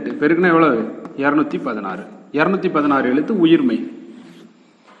 18 பெருக்குனா எவ்வளவு? 216. 216 எழுத்து உயிர்மெய்.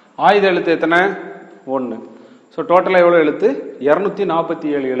 ஆயுத எழுத்து எத்தனை? 1. ஸோ டோட்டலாக எவ்வளோ எழுத்து?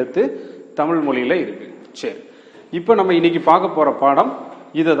 247 எழுத்து தமிழ் மொழியில் இருக்கு. சரி, இப்போ நம்ம இன்னைக்கு பார்க்க போகிற பாடம்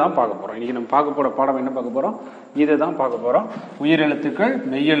இதை தான் பார்க்க போகிறோம். இன்னைக்கு நம்ம பார்க்க போகிற பாடம் என்ன பார்க்க போகிறோம்? இதை தான் பார்க்க போகிறோம். உயிர் எழுத்துக்கள்,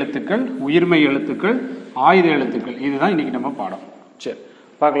 மெய் எழுத்துக்கள், உயிர்மெய் எழுத்துக்கள், ஆயுத எழுத்துக்கள், இதுதான் இன்னைக்கு நம்ம பாடம். சரி,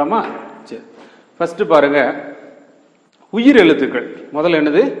 பார்க்கலாமா? சரி, ஃபர்ஸ்ட் பாருங்க, உயிர் எழுத்துக்கள். முதல்ல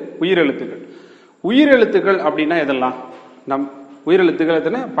என்னது? உயிர் எழுத்துக்கள். உயிர் எழுத்துக்கள் அப்படின்னா எதெல்லாம்? நம் உயிர் எழுத்துக்கள்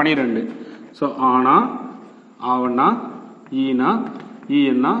எத்தனை? 12. ஸோ ஆனா, ஆவண்ணா, ஈனா,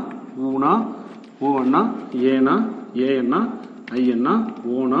 ஈயண்ணா, ஊனா, ஊவண்ணா, ஏனா, ஏயண்ணா, ஐயண்ணா,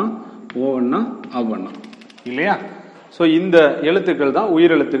 ஓனா, ஓவண்ணா, அவ்வண்ணா இல்லையா? ஸோ இந்த எழுத்துக்கள் தான்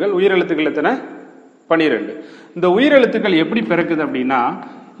உயிர் எழுத்துக்கள். உயிர் எழுத்துக்கள் எத்தனை? 12. இந்த உயிர் எழுத்துக்கள் எப்படி பிறக்குது அப்படின்னா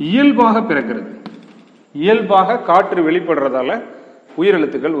இயல்பாக பிறக்கிறது. இயல்பாக காற்று வெளிப்படுறதால உயிர்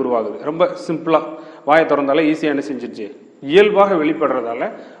எழுத்துக்கள் உருவாகுது. ரொம்ப சிம்பிளா வாயை திறந்தால ஈஸியா என்ன செஞ்சிருச்சு? இயல்பாக வெளிப்படுறதால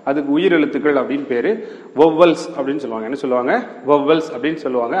அதுக்கு உயிர் எழுத்துக்கள் அப்படின்னு பேரு. வொவல்ஸ் அப்படின்னு சொல்லுவாங்க. என்ன சொல்லுவாங்க? வொவல்ஸ் அப்படின்னு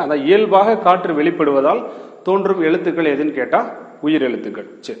சொல்லுவாங்க. அதான் இயல்பாக காற்று வெளிப்படுவதால் தோன்றும் எழுத்துக்கள் எதுன்னு கேட்டா உயிர் எழுத்துக்கள்.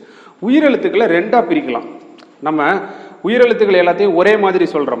 சரி, உயிர் எழுத்துக்களை ரெண்டா பிரிக்கலாம். நம்ம உயிரெழுத்துக்கள் எல்லாத்தையும் ஒரே மாதிரி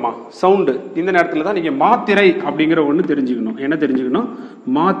சொல்றோமா? சவுண்டு. இந்த நேரத்தில் தான் நீங்க மாத்திரை அப்படிங்கிற ஒன்று தெரிஞ்சுக்கணும். என்ன தெரிஞ்சுக்கணும்?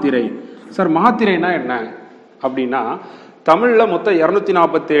 மாத்திரை. சார் மாத்திரைனா என்ன அப்படின்னா, தமிழ்ல மொத்தம்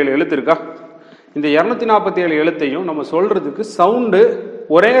 247 எழுத்து இருக்கா? இந்த 247 எழுத்தையும் நம்ம சொல்றதுக்கு சவுண்டு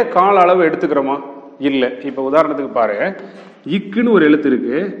ஒரே கால அளவு எடுத்துக்கிறோமா? இல்லை. இப்ப உதாரணத்துக்கு பாரு, இக்குன்னு ஒரு எழுத்து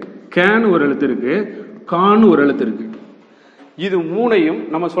இருக்கு, கேன்னு ஒரு எழுத்து இருக்கு, கான்னு ஒரு எழுத்து இருக்கு. இது மூணையும்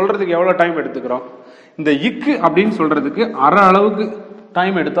நம்ம சொல்றதுக்கு எவ்வளவு டைம் எடுத்துக்கிறோம்? இந்த இக்கு அப்படின்னு சொல்றதுக்கு அரை அளவுக்கு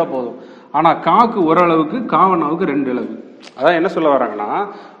டைம் எடுத்தா போதும். ஆனா காக்கு ஒரு அளவுக்கு, காவனாவுக்கு 2 அளவு. அதான் என்ன சொல்ல வராங்கன்னா,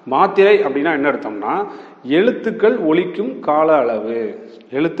 மாத்திரை அப்படின்னா என்ன அர்த்தம்னா, எழுத்துக்கள் ஒலிக்கும் கால அளவு.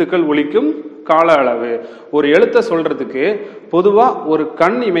 எழுத்துக்கள் ஒலிக்கும் கால அளவு. ஒரு எழுத்தை சொல்றதுக்கு பொதுவா ஒரு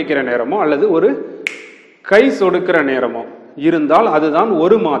கண் இமைக்கிற நேரமோ அல்லது ஒரு கை சொடுக்கிற நேரமோ இருந்தால் அதுதான்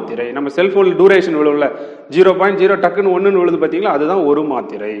ஒரு மாத்திரை. நம்ம செல்போன் டூரேஷன் விழுவுல 0.0 டக்குன்னு 1ன்னு விழுது பார்த்தீங்களா, அதுதான் ஒரு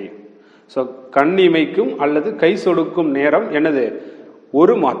மாத்திரை. ஸோ கண் இமைக்கும் அல்லது கை சொடுக்கும் நேரம் என்னது?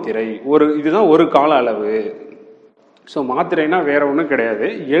 ஒரு மாத்திரை. இதுதான் ஒரு கால அளவு. ஸோ மாத்திரைனா வேற ஒன்றும் கிடையாது,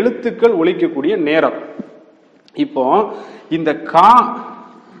 எழுத்துக்கள் ஒலிக்கக்கூடிய நேரம். இப்போ இந்த கா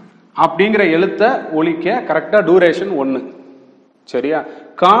அப்படிங்கிற எழுத்தை ஒலிக்க கரெக்டா டூரேஷன் 1. சரியா?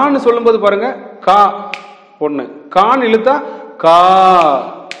 கான்னு சொல்லும்போது பாருங்க, கா 1, கான் இழுத்தா கா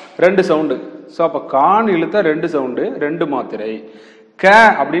 2 சவுண்டு. ஸோ அப்போ கான் இழுத்தா 2 சவுண்டு, 2 மாத்திரை. க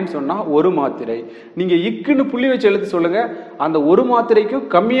அப்படின்னு சொன்னா ஒரு மாத்திரை. நீங்க இக்குன்னு புள்ளி வச்சு எழுத்து சொல்லுங்க, அந்த ஒரு மாத்திரைக்கும்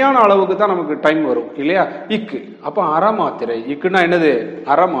கம்மியான அளவுக்கு தான் நமக்கு டைம் வரும் இல்லையா? இக்கு. அப்போ அரை மாத்திரை. இக்குன்னா என்னது?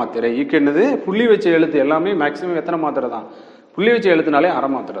 அரை மாத்திரை. இக்கு என்னது? புள்ளி வச்ச எழுத்து எல்லாமே மேக்சிமம் எத்தனை மாத்திரை தான்? புள்ளி வச்ச எழுத்துனாலே அரை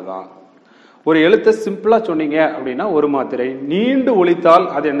மாத்திரை தான். ஒரு எழுத்தை சிம்பிளா சொன்னீங்க அப்படின்னா ஒரு மாத்திரை. நீண்டு ஒலித்தால்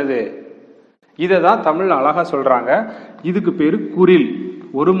அது என்னது? இதை தான் தமிழ்ல அழகா சொல்றாங்க. இதுக்கு பேரு குறில்.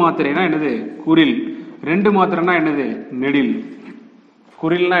 ஒரு மாத்திரைனா என்னது? குறில். 2 மாத்திரைனா என்னது? நெடில்.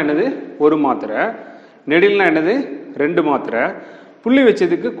 குறில்னா என்னது? ஒரு மாத்திரை. நெடில்னா என்னது? 2 மாத்திரை. புள்ளி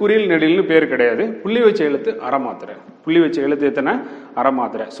வச்சதுக்கு குறில் நெடில்னு பேர் கிடையாது. புள்ளி வச்ச எழுத்து அரை மாத்திரை. புள்ளி வச்ச எழுத்து எத்தனை? அரை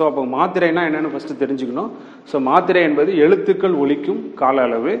மாத்திரை. ஸோ அப்போ மாத்திரைனா என்னன்னு ஃபர்ஸ்ட் தெரிஞ்சுக்கணும். ஸோ மாத்திரை என்பது எழுத்துக்கள் ஒலிக்கும் கால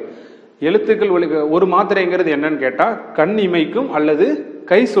அளவு. எழுத்துக்கள் ஒலிக்க ஒரு மாத்திரைங்கிறது என்னன்னு கேட்டா, கண் இமைக்கும் அல்லது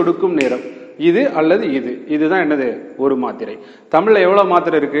கை சொடுக்கும் நேரம். இது அல்லது இதுதான் என்னது? ஒரு மாத்திரை. தமிழ்ல எவ்வளவு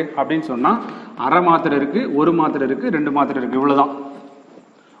மாத்திரை இருக்கு அப்படின்னு சொன்னா, அரை மாத்திரை இருக்கு, ஒரு மாத்திரை இருக்கு, 2 மாத்திரை இருக்கு. இவ்வளவுதான்.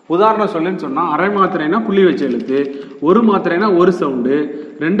 உதாரணம் சொல்லுன்னு சொன்னா, அரை மாத்திரைனா புள்ளி வச்ச எழுத்து, ஒரு மாத்திரைனா ஒரு சவுண்டு,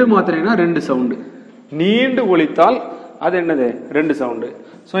 2 மாத்திரைனா 2 சவுண்டு. நீண்டு ஒலித்தால் அது என்னது? 2 சவுண்டு.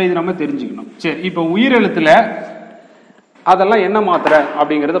 ஸோ இது நம்ம தெரிஞ்சுக்கணும். சரி, இப்போ உயிரெழுத்துல அதெல்லாம் என்ன மாத்திரை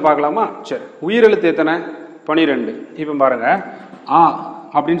அப்படிங்கிறத பார்க்கலாமா? சரி, உயிரெழுத்து எத்தனை? 12. இப்போ பாருங்க, ஆ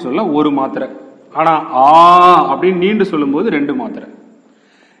அப்படின்னு சொல்ல ஒரு மாத்திரை. ஆனா ஆ அப்படின்னு நீண்டு சொல்லும்போது 2 மாத்திரை.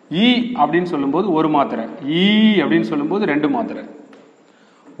 ஈ அப்படின்னு சொல்லும்போது ஒரு மாத்திரை. ஈ அப்படின்னு சொல்லும்போது 2 மாத்திரை.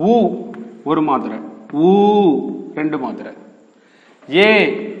 ஊ ஒரு மாத்திரை. ஊ 2 மாத்திரை. ஏ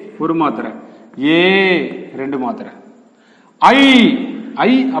ஒரு மாத்திரை. ஏ 2 மாத்திரை. ஐ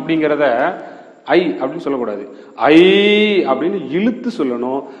ஐ அப்படிங்கிறத ஐ அப்படின்னு சொல்லக்கூடாது, ஐ அப்படின்னு இழுத்து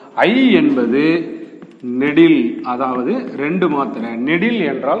சொல்லணும். ஐ என்பது நெடில், அதாவது 2 மாத்திரை. நெடில்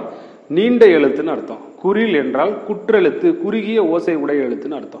என்றால் நீண்ட எழுத்துன்னு அர்த்தம். குறில் என்றால் குற்றெழுத்து, குறுகிய ஓசை உடைய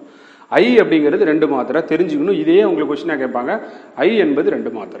எழுத்துன்னு அர்த்தம். ஐ அப்படிங்கிறது 2 மாத்திரை தெரிஞ்சுக்கணும். இதே உங்களுக்கு கொஸ்டினா கேட்பாங்க. ஐ என்பது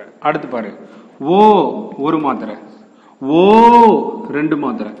 2 மாத்திரை. அடுத்து பாரு, ஓ ஒரு மாத்திரை, ஓ 2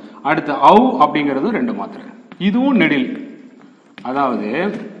 மாத்திரை. அடுத்து ஔ அப்படிங்கிறதும் 2 மாத்திரை. இதுவும் நெடில். அதாவது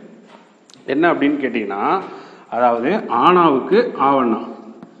என்ன அப்படின்னு கேட்டீங்கன்னா, அதாவது ஆனாவுக்கு ஆவண்ணா,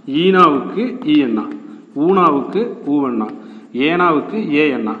 ஈனாவுக்கு ஈ எண்ணா, ஊனாவுக்கு ஊவண்ணா, ஏனாவுக்கு ஏ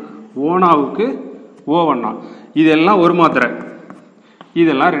எண்ணா, ஓனாவுக்கு ஓவண்ணா. இதெல்லாம் ஒரு மாத்திரை,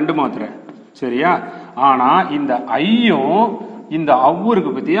 இதெல்லாம் 2 மாத்திரை. சரியா? ஆனா இந்த ஐயும் இந்த அவ்வு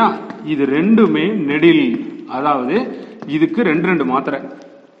இருக்கு பத்தியா, இது ரெண்டுமே நெடில். அதாவது இதுக்கு 2 மாத்திரை.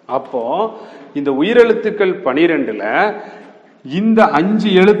 அப்போ இந்த உயிரெழுத்துக்கள் 12ல இந்த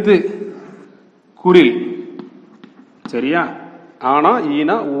 5 எழுத்து குறில். சரியா? ஆனா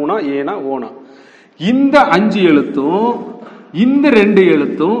ஈனா ஊனா ஏனா ஓனா. இந்த 5 எழுத்தும் இந்த 2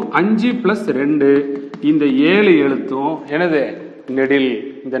 எழுத்தும் 5 + 2 இந்த 7 எழுத்தும் என்னது? நெடில்.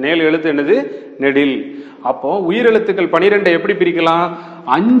 இந்த 7 எழுத்து என்னது? நெடில். அப்போ உயிரெழுத்துக்கள் 12 எப்படி பிரிக்கலாம்?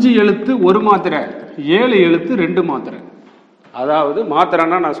 5 எழுத்து ஒரு மாத்திரை, 7 எழுத்து 2 மாத்திரை. அதாவது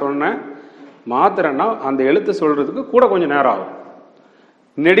மாத்திரைன்னா நான் சொன்னேன், மாத்திரைன்னா அந்த எழுத்து சொல்றதுக்கு கூட கொஞ்சம் நேரம் ஆகும்.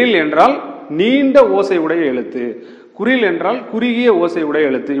 நெடில் என்றால் நீண்ட ஓசை உடைய எழுத்து, குறில் என்றால் குறுகிய ஓசை உடைய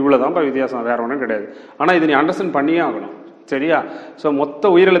எழுத்து. இவ்வளவுதான் வித்தியாசம், வேற ஒன்றும் கிடையாது. ஆனா இது நீ அண்டர்ஸ்டாண்ட் பண்ணியே ஆகணும். சரியா? ஸோ மொத்த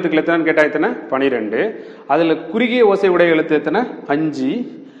உயிரெழுத்துக்கள் எத்தனைன்னு கேட்டால் எத்தனை? 12. அதில் குறுகிய ஓசை உடைய எழுத்து எத்தனை? 5.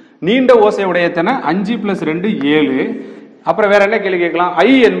 நீண்ட ஓசை உடைய எத்தனை? 5 + 2 7. அப்புறம் வேற என்ன கேள்வி கேட்கலாம்? ஐ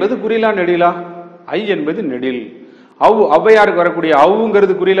என்பது குறிலா நெடிலா? ஐ என்பது நெடில். ஔவையாருக்கு வரக்கூடிய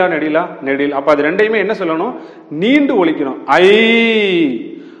அவுங்கிறது குறிலா நெடிலா? நெடில். அப்ப அது ரெண்டையுமே என்ன சொல்லணும்? நீண்டு ஒலிக்கணும். ஐ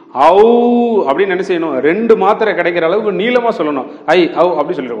ஔ அப்படின்னு என்ன செய்யணும்? 2 மாத்திரை கிடைக்கிற அளவுக்கு நீளமா சொல்லணும். ஐ ஔ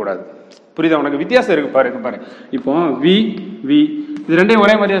அப்படி சொல்லிடக்கூடாது. புரியுதா உனக்கு? வித்தியாசம் இருக்கு பாரு. இப்போ வி வி இது ரெண்டையும்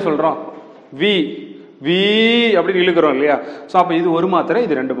ஒரே மாதிரியா சொல்றோம். வி வி அப்படின்னு இழுக்கிறோம் இல்லையா? ஸோ அப்போ இது ஒரு மாத்திரை,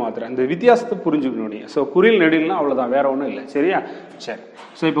 இது 2 மாத்திரை. இந்த வித்தியாசத்தை புரிஞ்சுக்கணும் நீ. ஸோ குறில் நெடில்னா அவ்வளோதான், வேற ஒன்றும் இல்லை. சரியா? சரி.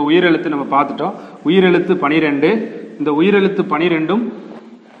 ஸோ இப்போ உயிரெழுத்து நம்ம பார்த்துட்டோம். உயிரெழுத்து 12. இந்த உயிரெழுத்து 12ம்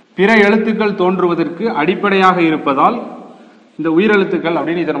பிற எழுத்துக்கள் தோன்றுவதற்கு அடிப்படையாக இருப்பதால் இந்த உயிரெழுத்துக்கள்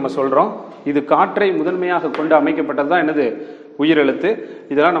அப்படின்னு இதை நம்ம சொல்றோம். இது காற்றை முதன்மையாக கொண்டு அமைக்கப்பட்டது தான் என்னது? உயிரெழுத்து.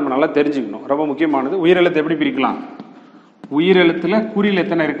 இதெல்லாம் நம்ம நல்லா தெரிஞ்சுக்கணும், ரொம்ப முக்கியமானது. உயிரெழுத்து எப்படி பிரிக்கலாம்? உயிரெழுத்துல குறில்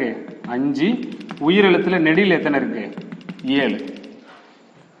எத்தனை இருக்கு? 5. உயிரெழுத்துல நெடில் எத்தனை இருக்கு? 7.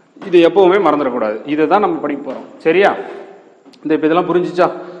 இது எப்பவுமே மறந்துடக்கூடாது. இதை தான் நம்ம படிக்க போறோம். சரியா? இந்த இப்போ இதெல்லாம் புரிஞ்சிச்சா?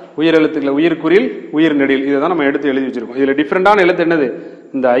 உயிரெழுத்துக்களை உயிர் குறில், உயிர் நெடில், இதை தான் நம்ம எடுத்து எழுதி வச்சிருக்கோம். இதுல டிஃப்ரெண்டான எழுத்து என்னது?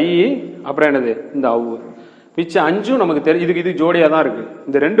 இந்த ஐ, அப்புறம் என்னது? இந்த அவு. மிச்சம் 5 நமக்கு தெரியும். இது ஜோடியா தான் இருக்கு.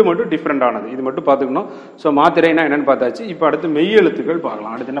 இந்த 2 மட்டும் டிஃப்ரெண்டானது. இது மட்டும் பார்த்துக்கணும். ஸோ மாத்திரைனா என்னன்னு பார்த்தாச்சு. இப்போ அடுத்து மெய்யெழுத்துக்கள்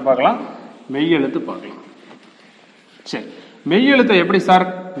பார்க்கலாம். அடுத்து என்ன பார்க்கலாம்? மெய்யெழுத்து பார்க்கலாம். சரி, மெய்யெழுத்தை எப்படி சார்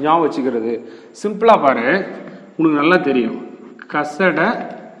ஞாபகம் வச்சுக்கிறது? சிம்பிளா பாரு, உனக்கு நல்லா தெரியும். கசட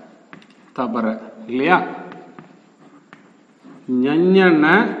தபர இல்லையா? ஞஞன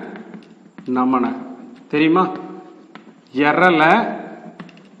நமன தெரியுமா? எரல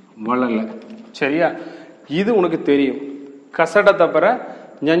வளல. சரியா? இது உனக்கு தெரியும். கசட தபர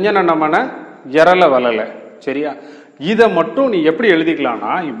ஞஞன நமன எரல வளல. சரியா? இதை மட்டும் நீ எப்படி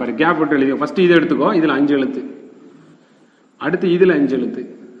எழுதிக்கலாம்னா, இப்ப கேப் விட்டு எழுதி. ஃபர்ஸ்ட் இதை எடுத்துக்கோ. இதுல 5 எழுத்து. அடுத்து இதுல 5 எழுத்து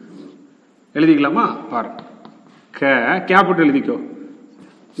எழுதிக்கலாமா? பாரு. க கேப் விட்டு எழுதிக்கோ.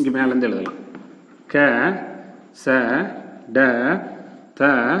 இங்க மேல இருந்து எழுதலாம். க ச ட த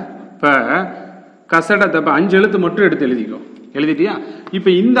ப கசட தப்ப 5 எழுத்து மட்டும் எடுத்து எழுதிக்கோ. எழுதிட்டியா? இப்ப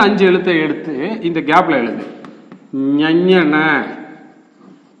இந்த 5 எழுத்தை எடுத்து இந்த கேப்ல எழுது. ஞஞன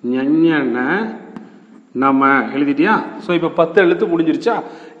ஞஞன நம. எழுதிட்டியா? சோ இப்ப 10 எழுத்து முடிஞ்சிருச்சா?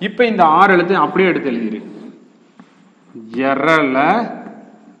 இப்ப இந்த 6 எழுத்து அப்படியே எடுத்து எழுதிரு. எரல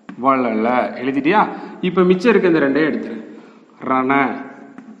வளல. எழுதிட்டியா? இப்ப மிச்சம் இருக்க இந்த 2 எடுத்துரு. ரண.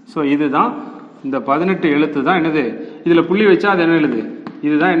 சோ இதுதான் இந்த 18 எழுத்து தான் என்னது? இதுல புள்ளி வச்சா அது என்ன எழுது?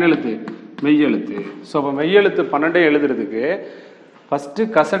 இதுதான் என்ன எழுத்து? மெய்யெழுத்து. ஸோ இப்போ மெய்யெழுத்து 12 எழுதுறதுக்கு ஃபர்ஸ்ட்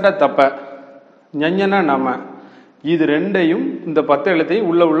கசட தப்ப ஞஞன நம இது ரெண்டையும் இந்த 10 எழுத்தையும்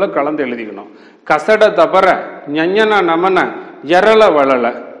உள்ள கலந்து எழுதிக்கணும். கசட தபர ஞஞன நமன எரல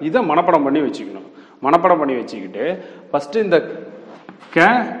வளல இதை மனப்படம் பண்ணி வச்சுக்கணும். மனப்படம் பண்ணி வச்சுக்கிட்டு ஃபர்ஸ்ட் இந்த க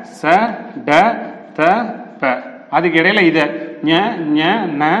ச ட த ப அதுக்கு இடையில இதை ஞ ஞ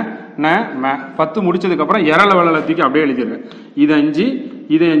ந ந ம 10 முடிச்சதுக்கு அப்புறம் எரல வளல தூக்கி அப்படியே எழுதிடுறேன். இது 5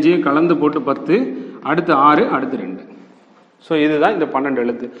 இது 5 கலந்து போட்டு 10 அடுத்து 6 அடுத்து 2. ஸோ இதுதான் இந்த 12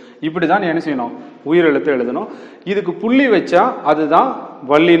 எழுத்து. இப்படி தான் என்ன செய்யணும்? உயிர் எழுத்து எழுதணும். இதுக்கு புள்ளி வச்சா அதுதான்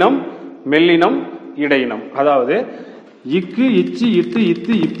வல்லினம், மெல்லினம், இடையினம். அதாவது இக்கு இச்சு இட்டு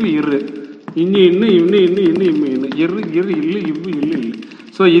இத்து இப்பு இரு இன்னி இன்னு இன்னு இன்னு இன்னு இம்மு இன்னு இரு இரு இல்லு இவ்வு இல்லு இல்லு.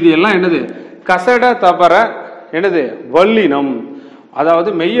 ஸோ இது எல்லாம் என்னது? கசட தபர என்னது? வல்லினம். அதாவது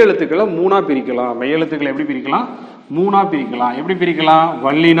மெய்யெழுத்துக்களை 3ஆ பிரிக்கலாம். மெய்யெழுத்துக்களை எப்படி பிரிக்கலாம்? 3ஆ பிரிக்கலாம். எப்படி பிரிக்கலாம்?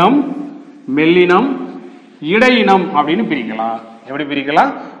 வல்லினம், மெல்லினம், இடையினம் அப்படின்னு பிரிக்கலாம். எப்படி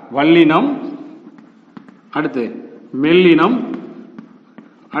பிரிக்கலாம்? வல்லினம், அடுத்து மெல்லினம்,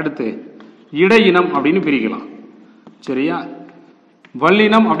 அடுத்து இடையினம் அப்படின்னு பிரிக்கலாம். சரியா?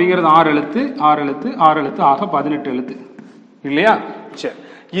 வல்லினம் அப்படிங்கிறது 6 எழுத்து 6 எழுத்து 6 எழுத்து ஆக 18 எழுத்து இல்லையா? சரி,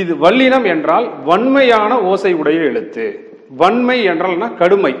 இது வல்லினம் என்றால் வன்மையான ஓசை உடைய எழுத்து. வன்மை என்றால்னா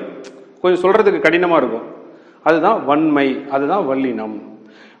கடுமை, கொஞ்சம் சொல்றதுக்கு கடினமா இருக்கும், அதுதான் வன்மை, அதுதான் வல்லினம்.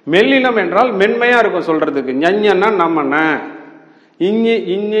 மெல்லினம் என்றால் மென்மையா இருக்கும் சொல்றதுக்கு. ஞஞன்னா நம்மன இஞ்சி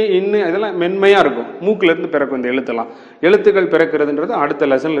இஞ்சி இன்னு இதெல்லாம் மென்மையா இருக்கும். மூக்குல இருந்து பிறக்கும் இந்த எழுத்தெல்லாம். எழுத்துக்கள் பிறக்கிறதுன்றது அடுத்த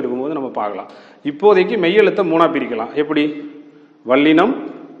லெசன்ல இருக்கும்போது நம்ம பார்க்கலாம். இப்போதைக்கு மெய்யெழுத்தை 3ஆ பிரிக்கலாம். எப்படி? வல்லினம்,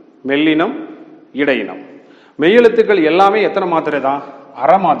 மெல்லினம், இடையினம். மெய்யெழுத்துக்கள் எல்லாமே எத்தனை மாத்திரை தான்?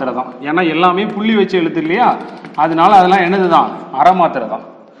 அரை மாத்திரை தான். ஏன்னா எல்லாமே புள்ளி வச்சு எழுத்து இல்லையா? அதனால அதெல்லாம் என்னதுதான்? அரை மாத்திரை தான்.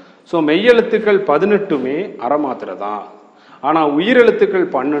 ஸோ மெய்யெழுத்துக்கள் 18மே அரை மாத்திரை தான். ஆனா உயிரெழுத்துக்கள்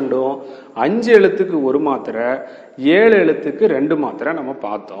 12ம் 5 எழுத்துக்கு 1 மாத்திரை 7 எழுத்துக்கு 2 மாத்திரை நம்ம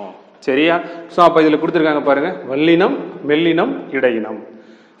பார்த்தோம். சரியா? ஸோ அப்ப இதுல கொடுத்துருக்காங்க பாருங்க, வல்லினம், மெல்லினம், இடையினம்.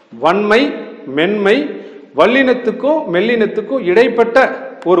 வன்மை, மென்மை, வல்லினத்துக்கும் மெல்லினத்துக்கும் இடைப்பட்ட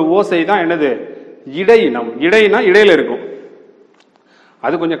ஒரு ஓசை தான் என்னது? இடையினம். இடையினா இடையில இருக்கும்.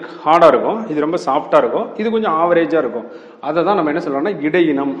 அது கொஞ்சம் ஹார்டாக இருக்கும், இது ரொம்ப சாஃப்டாக இருக்கும், இது கொஞ்சம் ஆவரேஜாக இருக்கும். அதை தான் நம்ம என்ன சொல்கிறோம்னா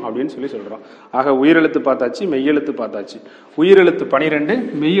இடையினம் அப்படின்னு சொல்கிறோம். ஆக உயிரெழுத்து பார்த்தாச்சு, மெய்யெழுத்து பார்த்தாச்சு. உயிரெழுத்து 12,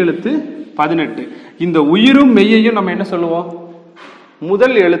 மெய்யெழுத்து 18. இந்த உயிரும் மெய்யையும் நம்ம என்ன சொல்லுவோம்?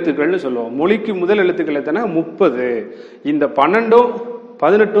 முதல் எழுத்துக்கள்னு சொல்லுவோம். மொழிக்கு முதல் எழுத்துக்கள் எத்தனை? 30. இந்த 12ம்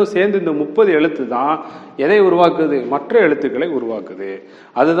 18ம் சேர்ந்து இந்த 30 எழுத்து தான் எதை உருவாக்குது? மற்ற எழுத்துக்களை உருவாக்குது.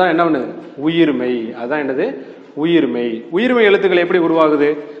 அதுதான் என்ன பண்ணுது? உயிர்மெய். அதுதான் என்னது? உயிர்மெய். உயிர்மெய் எழுத்துக்கள் எப்படி உருவாகுது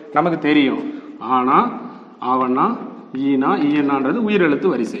நமக்கு தெரியும். ஆனா, ஆவண்ணா, ஈனா, ஈயனான்றது உயிரெழுத்து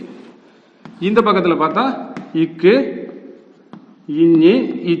வரிசை. இந்த பக்கத்தில் பார்த்தா இக்கு, இஞ்சி,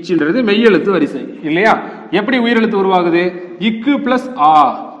 இச்சுன்றது மெய்யெழுத்து வரிசை இல்லையா? எப்படி உயிரெழுத்து உருவாகுது? இக்கு பிளஸ் ஆ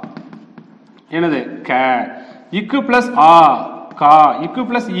என்னது? க. இக்கு பிளஸ் ஆ கா. இக்கு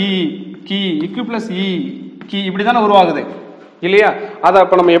பிளஸ் இ கி. இக்கு பிளஸ் இ கி. இப்படிதானே உருவாகுது இல்லையா? அதை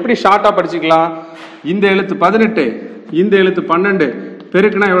அப்ப நம்ம எப்படி ஷார்ட்டா படிச்சுக்கலாம்? இந்த எழுத்து 18, இந்த எழுத்து 12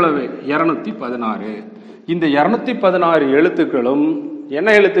 பெருக்குனா எவ்வளவு? 216. இந்த 216 எழுத்துக்களும் என்ன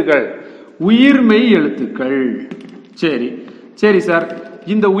எழுத்துக்கள்? உயிர்மெய் எழுத்துக்கள். சரி சரி சார்,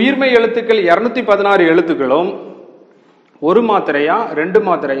 இந்த உயிர்மெய் எழுத்துக்கள் 216 எழுத்துக்களும் ஒரு மாத்திரையா, 2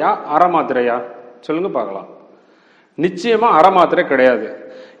 மாத்திரையா, அரை மாத்திரையா? சொல்லுங்க பார்க்கலாம். நிச்சயமா அரை மாத்திரை கிடையாது.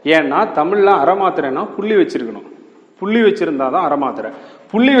 ஏன்னா தமிழ்ல அரை மாத்திரைனா புள்ளி வச்சிருக்கணும். புள்ளி வச்சிருந்தாதான் அரை மாத்திரை.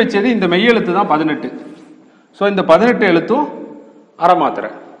 புள்ளி வச்சது இந்த மெய்யெழுத்து தான் 18. ஸோ இந்த 18 எழுத்தும் அரை மாத்திரை.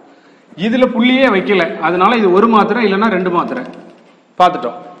 இதுல புள்ளியே வைக்கல, அதனால இது ஒரு மாத்திரை இல்லைன்னா 2 மாத்திரை.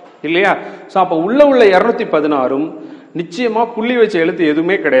 பார்த்துட்டோம் இல்லையா? ஸோ அப்போ உள்ள 216ம் நிச்சயமா புள்ளி வச்ச எழுத்து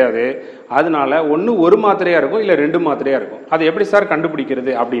எதுவுமே கிடையாது. அதனால ஒன்று ஒரு மாத்திரையா இருக்கும், இல்லை 2 மாத்திரையா இருக்கும். அதை எப்படி சார்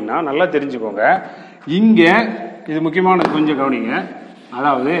கண்டுபிடிக்கிறது அப்படின்னா நல்லா தெரிஞ்சுக்கோங்க. இங்க இது முக்கியமான கொஞ்சம் கவனிங்க.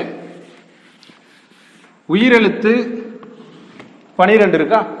 அதாவது உயிரெழுத்து 12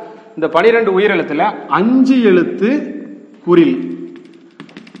 இருக்கா? இந்த 12 உயிரெழுத்துல 5 எழுத்து குறில்,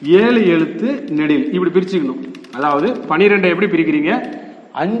 7 எழுத்து நெடில். இப்படி பிரிச்சுக்கணும். அதாவது 12 எப்படி பிரிக்கிறீங்க?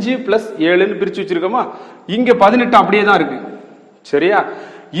 5 + 7ன்னு பிரிச்சு வச்சிருக்கோமா? இங்க 18 அப்படியே தான் இருக்கு. சரியா?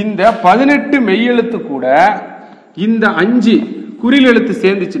 இந்த 18 மெய்யெழுத்து கூட இந்த 5 குறில் எழுத்து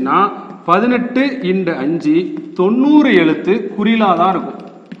சேர்ந்துச்சுன்னா 18 × 5 90 எழுத்து குறிலா தான் இருக்கும்.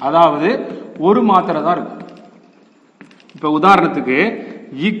 அதாவது ஒரு மாத்திரை தான் இருக்கும். இப்ப உதாரணத்துக்கு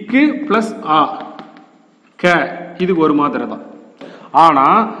இக்கு பிளஸ் ஆ க, இதுக்கு ஒரு மாத்திரை தான். ஆனா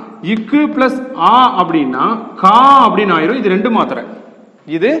இக்கு பிளஸ் ஆ அப்படின்னா கா அப்படின்னு ஆயிரும். இது 2 மாத்திரை.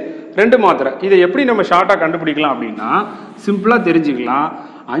 இது 2 மாத்திரை. இதை எப்படி நம்ம ஷார்ட்டா கண்டுபிடிக்கலாம் அப்படின்னா சிம்பிளா தெரிஞ்சுக்கலாம்.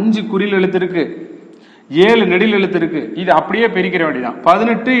 5 குறில் எழுத்து இருக்கு, 7 நெடில் எழுத்து இருக்கு. இது அப்படியே பிரிக்கிற வேண்டியதான்.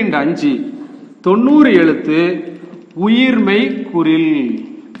 18 × 5 90 எழுத்து உயிர்மெய் குறில்.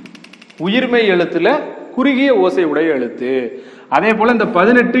 உயிர்மெய் எழுத்துல குறுகிய ஓசை உடைய எழுத்து. அதே போல இந்த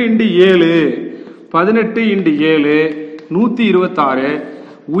 18 × 7 126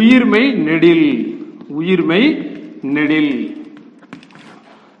 உயிர்மெய் நெடில். உயிர்மெய் நெடில்.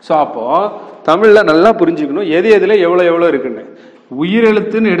 ஸோ அப்போ தமிழ்ல நல்லா புரிஞ்சுக்கணும் எது எதுல எவ்வளவு எவ்வளவு இருக்குன்னு.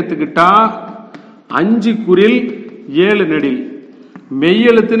 உயிரெழுத்துன்னு எடுத்துக்கிட்டா 5 குறில் 7 நெடில்.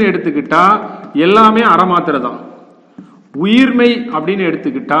 மெய்யெழுத்துன்னு எடுத்துக்கிட்டா எல்லாமே அரை மாத்திரை தான். உயிர்மெய் அப்படின்னு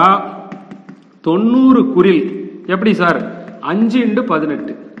எடுத்துக்கிட்டா 90 குறில். எப்படி சார்? 5 ×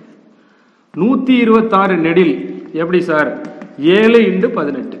 18. 126 நெடில். எப்படி சார்? 7 ×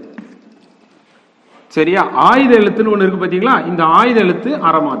 18. சரியா? ஆயுத எழுத்துன்னு ஒண்ணு இருக்கு பாத்தீங்களா? இந்த ஆயுத எழுத்து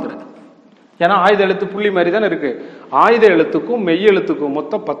அரை மாத்திரை. ஏன்னா ஆயுத எழுத்து புள்ளி மாதிரி தானே இருக்கு. ஆயுத எழுத்துக்கும் மெய்யெழுத்துக்கும்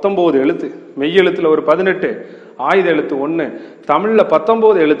மொத்தம் 19 எழுத்து. மெய்யெழுத்துல ஒரு 18, ஆயுத எழுத்து 1. தமிழ்ல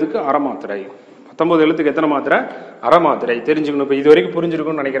 19 எழுத்துக்கு அரை மாத்திரை. 19 எழுத்துக்கு எத்தனை மாத்திரை? அரை மாத்திரை. தெரிஞ்சுக்கணும். இப்ப இது வரைக்கும்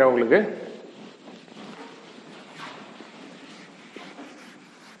புரிஞ்சிருக்கும்னு நினைக்கிறேன் உங்களுக்கு.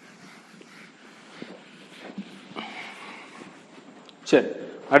 சரி,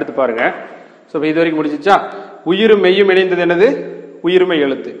 அடுத்து பாருங்க. ஸோ இது வரைக்கும் முடிச்சிச்சா? உயிரும் மெய்யும் இணைந்தது என்னது? உயிர்மெய்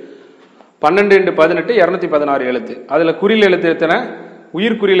எழுத்து. 12 × 18 216 எழுத்து. அதுல குறில் எழுத்து எத்தனை?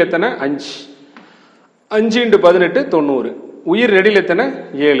 உயிர் குறில் எத்தனை? 5. 5 × 18 90. உயிர் நெடில் எத்தனை?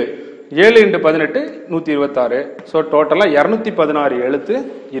 7. 7 × 18 126. ஸோ டோட்டலா 216 எழுத்து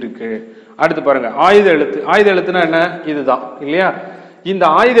இருக்கு. அடுத்து பாருங்க ஆயுத எழுத்து. ஆயுத எழுத்துனா என்ன? இதுதான் இல்லையா? இந்த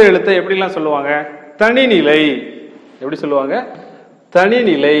ஆயுத எழுத்தை எப்படிலாம் சொல்லுவாங்க? தனிநிலை. எப்படி சொல்லுவாங்க?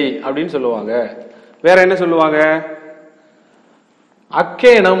 தனிநிலை அப்படின்னு சொல்லுவாங்க. வேற என்ன சொல்லுவாங்க?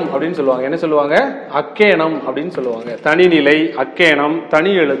 அக்கேனம் அப்படின்னு சொல்லுவாங்க. என்ன சொல்லுவாங்க? அக்கேனம் அப்படின்னு சொல்லுவாங்க. தனிநிலை, அக்கேனம்,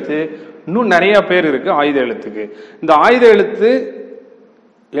 தனி எழுத்து, இன்னும் நிறைய பேர் இருக்கு ஆயுத எழுத்துக்கு. இந்த ஆயுத எழுத்து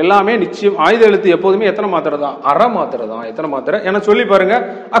எல்லாமே நிச்சயம். ஆயுத எழுத்து எப்போதுமே எத்தனை மாத்திரை தான்? அரை மாத்திரை தான். எத்தனை மாத்திரை? ஏன்னா சொல்லி பாருங்க.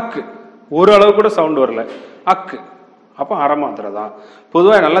 அக்கு ஒரு அளவு கூட சவுண்ட் வரல. அக்கு அப்ப அரை மாத்திரை தான்.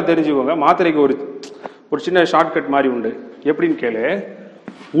 பொதுவாக நல்லா தெரிஞ்சுக்கோங்க. மாத்திரைக்கு ஒரு சின்ன ஷார்ட்கட் மாதிரி உண்டு. எப்படின்னு கேளு.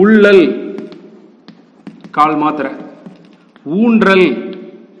 உள்ளல் கால் மாத்திரை, ஊன்றல்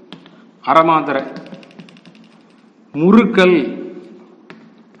அரை மாத்திரை, முறுக்கல்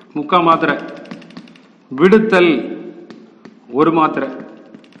முக்கால் மாத்திரை, விடுத்தல் ஒரு மாத்திரை.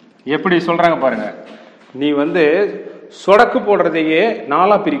 எப்படி சொல்றாங்க பாருங்க. நீ வந்து சொடக்கு போடுறதையே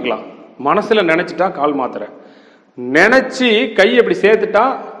நாளா பிரிக்கலாம். மனசுல நினைச்சிட்டா கால் மாத்திரை, நினைச்சு கை எப்படி சேர்த்துட்டா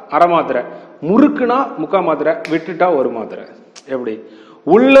அரை மாத்திரை, முறுக்குனா முக்கால் மாத்திரை, விட்டுட்டா ஒரு மாத்திரை. எப்படி?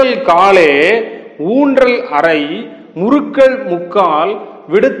 உள்ளல் காலே, ஊன்றல் அரை, முறுக்கல் முக்கால்,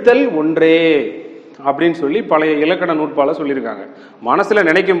 விடுத்தல் ஒன்றே அப்படின்னு சொல்லி பழைய இலக்கண நூற்பால சொல்லியிருக்காங்க. மனசுல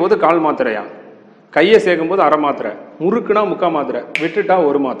நினைக்கும் போது கால் மாத்திரையா, கையை சேர்க்கும் போது அரை மாத்திரை, முறுக்குனா முக்கால் மாத்திரை, விட்டுட்டா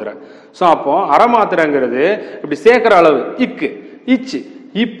ஒரு மாத்திரை. ஸோ அப்போ அரை மாத்திரைங்கிறது இப்படி சேர்க்கிற அளவு, இக்கு இச்சு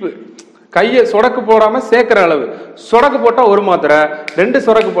இப்பு, கையை சொடக்கு போடாம சேர்க்கிற அளவு. சொடக்கு போட்டா ஒரு மாத்திரை, ரெண்டு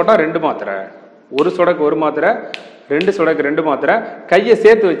சொடக்கு போட்டா ரெண்டு மாத்திரை, ஒரு சொடக்கு ஒரு மாத்திரை, ரெண்டு சொடக்கு ரெண்டு மாத்திரை, கையை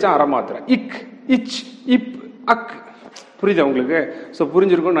சேர்த்து வச்சா அரை மாத்திரை. இக் இச் இப் அக். புரியுதா உங்களுக்கு? ஸோ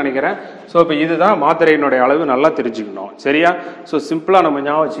புரிஞ்சிருக்கும்னு நினைக்கிறேன். ஸோ இப்போ இதுதான் மாத்திரையினுடைய அளவு, நல்லா தெரிஞ்சுக்கணும். சரியா? ஸோ சிம்பிளாக நம்ம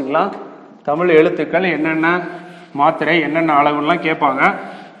ஞாபகம் வச்சுக்கலாம். தமிழ் எழுத்துக்கள் என்னென்ன மாத்திரை என்னென்ன அளவுலாம் கேட்பாங்க.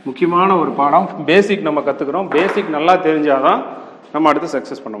 முக்கியமான ஒரு பாடம். பேசிக் நம்ம கற்றுக்கிறோம். பேசிக் நல்லா தெரிஞ்சாதான் நம்ம அடுத்து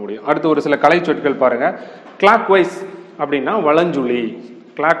சக்ஸஸ் பண்ண முடியும். அடுத்து ஒரு சில கலை சொற்கள் பாருங்க. கிளாக் வைஸ் அப்படின்னா வலஞ்சுழி.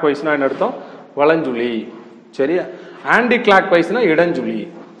 கிளாக் வைஸ்னா என்ன அர்த்தம்? வலஞ்சுழி. சரியா? Anti clock வைஸ்னா இடஞ்சுழி.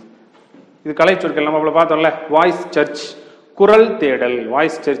 இது கலை சொற்கள். நம்ம அவ்வளோ பார்த்தோம்ல. வாய்ஸ் சர்ச், குரல் தேடல்.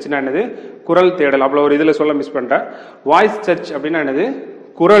 வாய்ஸ் சர்ச்னா என்னது? குரல் தேடல். அவ்வளோ ஒரு இதில் சொல்ல மிஸ் பண்ணிட்டேன். வாய்ஸ் சர்ச் அப்படின்னா என்னது?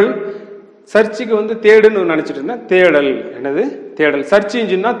 குரல். சர்ச்சுக்கு வந்து தேடுன்னு நினைச்சிட்டு இருந்தேன், தேடல். என்னது? தேடல். சர்ச்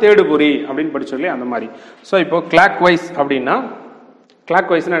இன்ஜின்னா தேடுபொறி அப்படின்னு படிச்சோம் அந்த மாதிரி. ஸோ இப்போ கிளாக் வைஸ் அப்படின்னா,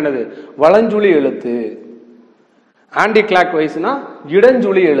 கிளாக் வைஸ்னா என்னது? வலஞ்சுழி எழுத்து. ஆன்டி கிளாக் வைஸ்னா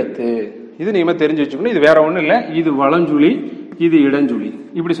இடஞ்சுழி எழுத்து. இது நீங்க தெரிஞ்சு வச்சுக்கணும். இது வேற ஒன்றும் இல்லை. இது வலஞ்சுழி, இது இடஞ்சுழி.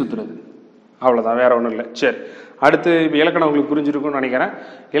 இப்படி சுத்துறது. அவ்வளோதான், வேற ஒன்றும் இல்லை. சரி, அடுத்து இப்போ இலக்கணம் உங்களுக்கு புரிஞ்சிருக்கும்னு நினைக்கிறேன்.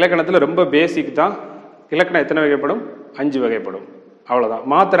 இலக்கணத்தில் ரொம்ப பேசிக் தான். இலக்கணம் எத்தனை வகைப்படும்? 5 வகைப்படும். அவ்வளோதான்.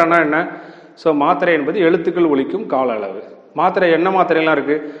 மாத்திரைனா என்ன? ஸோ மாத்திரை என்பது எழுத்துக்கள் ஒலிக்கும் கால அளவு. மாத்திரை என்ன மாத்திரைலாம்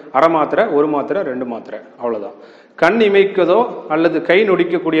இருக்கு? அரை மாத்திரை, ஒரு மாத்திரை, ரெண்டு மாத்திரை. அவ்வளோதான். கண் இமைக்கதோ அல்லது கை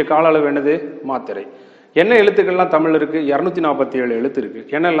நொடிக்கக்கூடிய கால அளவு என்னது? மாத்திரை. என்ன எழுத்துக்கள்லாம் தமிழ் இருக்கு? 247 எழுத்து இருக்கு.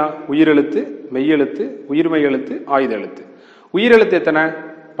 என்னெல்லாம்? உயிரெழுத்து, மெய்யெழுத்து, உயிர்மெய் எழுத்து, ஆயுத எழுத்து. உயிரெழுத்து எத்தனை?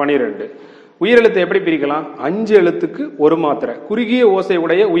 12. உயிரெழுத்து எப்படி பிரிக்கலாம்? 5 எழுத்துக்கு ஒரு மாத்திரை. குறுகிய ஓசை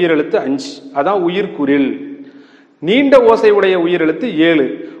உடைய உயிரெழுத்து 5, அதான் உயிர்குறில். நீண்ட ஓசை உடைய உயிரெழுத்து 7,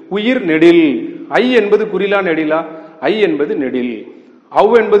 உயிர் நெடில். ஐ என்பது குறிலா நெடிலா? ஐ என்பது நெடில்.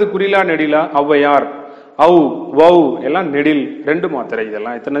 அவ் என்பது குறிலா நெடிலா? ஔவையார். ஔ வௌ எல்லாம் நெடில். 2 மாத்திரை.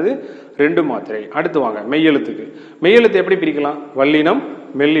 இதெல்லாம் எத்தனது? 2 மாத்திரை. அடுத்து வாங்க மெய்யெழுத்துக்கு. மெய்யெழுத்து எப்படி பிரிக்கலாம்? வல்லினம்,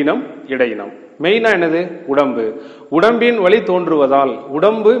 மெல்லினம், இடையினம். மெய்னா என்னது? உடம்பு. உடம்பின் வழி தோன்றுவதால்,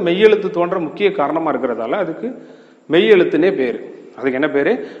 உடம்பு மெய்யெழுத்து தோன்ற முக்கிய காரணமா இருக்கிறதால அதுக்கு மெய்யெழுத்துனே பேரு. அதுக்கு என்ன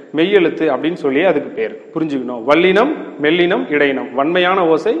பேரு? மெய்யெழுத்து அப்படின்னு சொல்லி அதுக்கு பேர். புரிஞ்சுக்கணும். வல்லினம், மெல்லினம், இடையினம். வன்மையான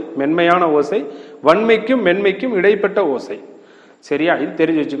ஓசை, மென்மையான ஓசை, வன்மைக்கும் மென்மைக்கும் இடைப்பட்ட ஓசை. சரியா? இது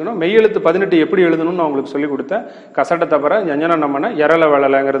தெரிஞ்சு வச்சுக்கணும். மெய்யெழுத்து 18 எப்படி எழுதணும்னு நான் உங்களுக்கு சொல்லி கொடுத்தேன். கசட்ட தவிர ஞஞ்சன நம்மன எரள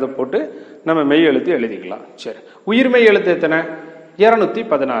வளலங்கிறத போட்டு நம்ம மெய்யெழுத்து எழுதிக்கலாம். சரி, உயிர்மெய் எழுத்து எத்தனை?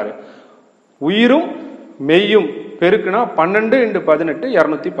 216. உயிரும் மெய்யும் பெருக்குனா 12 × 18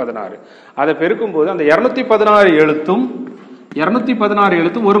 216. அதை பெருக்கும் போது அந்த 216 எழுத்தும் 216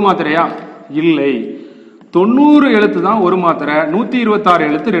 எழுத்தும் ஒரு மாத்திரையா? இல்லை, 90 எழுத்து தான் ஒரு மாத்திரை, 126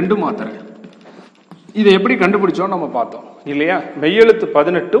 எழுத்து 2 மாத்திரை. இதை எப்படி கண்டுபிடிச்சோம் நம்ம பார்த்தோம் இல்லையா? மெய்யெழுத்து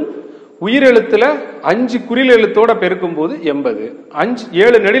 18 உயிரெழுத்துல 5 குறில் எழுத்தோட பெருக்கும் போது 80,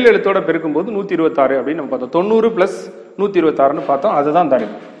 7 நெடில் எழுத்தோட பெருக்கும் போது 126 அப்படின்னு நம்ம பார்த்தோம். 90 + 126ன்னு பார்த்தோம். அதுதான்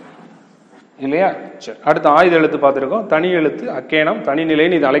தரும் இல்லையா? சரி, அடுத்து ஆயுத எழுத்து பார்த்துருக்கோம். தனி எழுத்து அக்கேனம்,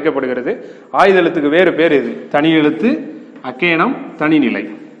 தனிநிலைன்னு இது அழைக்கப்படுகிறது. ஆயுத எழுத்துக்கு வேறு பேர் இது. தனி எழுத்து, அக்கேனம், தனிநிலை.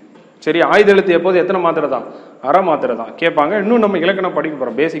 சரி, ஆயுத எழுத்து எப்போது எத்தனை மாத்திரை தான்? அரை மாத்திரை தான் கேட்பாங்க. இன்னும் நம்ம இலக்கணம் படிக்க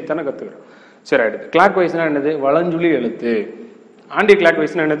போறோம், பேசிக் தானே கத்துக்கிறோம். சரி, அடுத்து கிளாக் வைஸ்னா என்னது? வலஞ்சுழி எழுத்து. ஆன்டி கிளாக்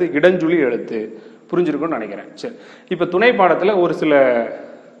வைஸ்னா என்னது? இடஞ்சுழி எழுத்து. புரிஞ்சிருக்கும்னு நினைக்கிறேன். சரி, இப்போ துணை பாடத்தில் ஒரு சில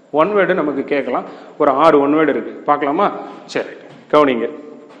ஒன் வேர்டு நமக்கு கேட்கலாம். ஒரு 6 ஒன் வேர்டு இருக்கு, பார்க்கலாமா? சரி, கவனிங்க.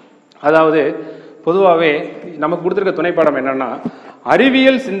 அதாவது பொதுவாகவே நமக்கு கொடுத்துருக்க துணைப்பாடம் என்னன்னா,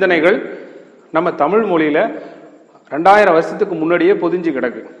 அறிவியல் சிந்தனைகள் நம்ம தமிழ் மொழியில 2000 வருஷத்துக்கு முன்னாடியே பொதிஞ்சு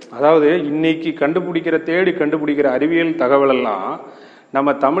கிடக்கு. அதாவது இன்னைக்கு தேடி கண்டுபிடிக்கிற அறிவியல் தகவல் எல்லாம் நம்ம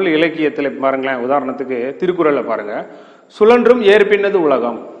தமிழ் இலக்கியத்தில் பாருங்களேன். உதாரணத்துக்கு திருக்குறளை பாருங்க. சுழன்றும் ஏற்பின்னது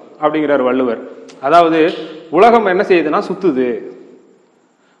உலகம் அப்படிங்கிறார் வள்ளுவர். அதாவது உலகம் என்ன செய்யுதுன்னா சுத்துது,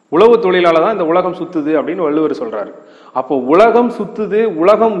 உழவு தொழிலால தான் இந்த உலகம் சுத்துது அப்படின்னு வள்ளுவர் சொல்றாரு. அப்போ உலகம் சுத்துது,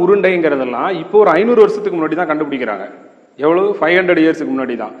 உலகம் உருண்டைங்கிறதெல்லாம் இப்போ ஒரு 500 வருஷத்துக்கு முன்னாடி தான் கண்டுபிடிக்கிறாங்க. எவ்வளவு 500 இயர்ஸ்க்கு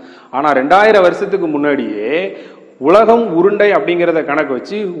முன்னாடி தான். ஆனா 2000 வருஷத்துக்கு முன்னாடியே உலகம் உருண்டை அப்படிங்கிறத கணக்கு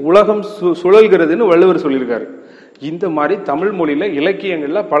வச்சு உலகம் சுழல்கிறதுன்னு வள்ளுவர் சொல்லியிருக்காரு. இந்த மாதிரி தமிழ் மொழியில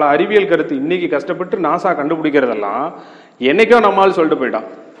இலக்கியங்கள்ல பல அறிவியல் கருத்து இன்னைக்கு கஷ்டப்பட்டு நாசா கண்டுபிடிக்கிறதெல்லாம் என்னைக்கோ நம்மால் சொல்லிட்டு போயிட்டான்.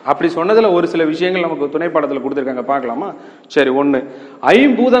 அப்படி சொன்னதுல ஒரு சில விஷயங்கள் நமக்கு துணைப்பாடத்தில் கொடுத்துருக்காங்க, பார்க்கலாமா? சரி, 1,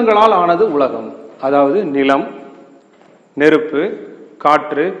 ஐம்பூதங்களால் ஆனது உலகம். அதாவது நிலம், நெருப்பு,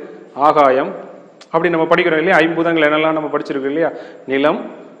 காற்று, ஆகாயம், அப்படி நம்ம படிக்கிறோம் இல்லையா? ஐம்பூதங்கள் என்னெல்லாம் நம்ம படிச்சிருக்கோம் இல்லையா? நிலம்,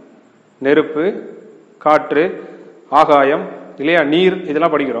 நெருப்பு, காற்று, ஆகாயம் இல்லையா, நீர்,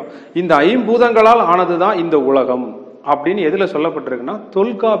 இதெல்லாம் படிக்கிறோம். இந்த ஐம்பூதங்களால் ஆனதுதான் இந்த உலகம் அப்படின்னு எதுல சொல்லப்பட்டிருக்குன்னா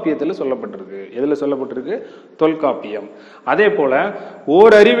தொல்காப்பியத்துல சொல்லப்பட்டிருக்கு. எதுல சொல்லப்பட்டிருக்கு? தொல்காப்பியம். அதே போல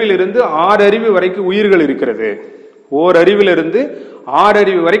ஓரறிவிலிருந்து 6 அறிவு வரைக்கும் உயிர்கள் இருக்கிறது. ஓரறிவிலிருந்து 6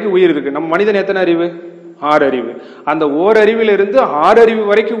 அறிவு வரைக்கும் உயிர் இருக்கு. நம்ம மனிதன் எத்தனை அறிவு? 6 அறிவு. அந்த ஓரறிவிலிருந்து 6 அறிவு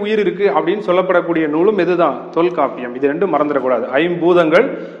வரைக்கும் உயிர் இருக்கு அப்படின்னு சொல்லப்படக்கூடிய நூலும் எதுதான்? தொல்காப்பியம். இது ரெண்டும் மறந்துடக்கூடாது. ஐம்பூதங்கள்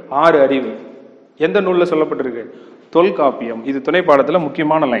 6 அறிவு எந்த நூல்ல சொல்லப்பட்டிருக்கு? தொல்காப்பியம். இது துணை பாடத்துல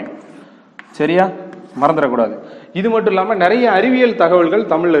முக்கியமான லைன், சரியா? மறந்துடக்கூடாது. இது மட்டும் இல்லாம நிறைய அறிவியல் தகவல்கள்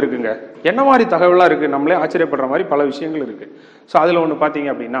தமிழ்ல இருக்குங்க. என்ன மாதிரி தகவலா இருக்கு? நம்மளே ஆச்சரியப்படுற மாதிரி பல விஷயங்கள் இருக்கு. ஸோ அதுல ஒண்ணு பாத்தீங்க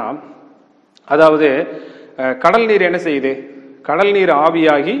அப்படின்னா, அதாவது கடல் நீர் என்ன செய்யுது? கடல் நீர்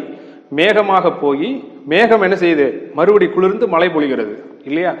ஆவியாகி மேகமாக போய் மேகம் என்ன செய்யுது? மறுபடி குளிர்ந்து மழை பொழிகிறது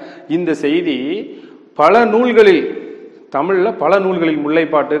இல்லையா? இந்த செய்தி பல நூல்களில், தமிழ்ல பல நூல்களில்,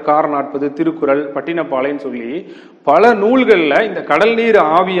 முல்லைப்பாட்டு, காரநாற்பது, திருக்குறள், பட்டினப்பாலைன்னு சொல்லி பல நூல்கள்ல இந்த கடல் நீர்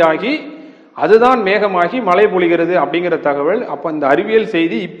ஆவியாகி அதுதான் மேகமாகி மழை பொழிகிறது அப்படிங்கிற தகவல். அப்ப இந்த அறிவியல்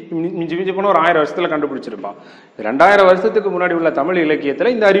செய்தி மிஞ்சி மிஞ்சி போன ஒரு 1000 வருஷத்துல கண்டுபிடிச்சிருப்பான். 2000 வருஷத்துக்கு முன்னாடி உள்ள தமிழ்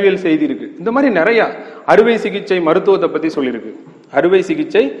இலக்கியத்துல இந்த அறிவியல் செய்தி இருக்கு. இந்த மாதிரி நிறைய அறுவை சிகிச்சை மருத்துவத்தை பத்தி சொல்லியிருக்கு. அறுவை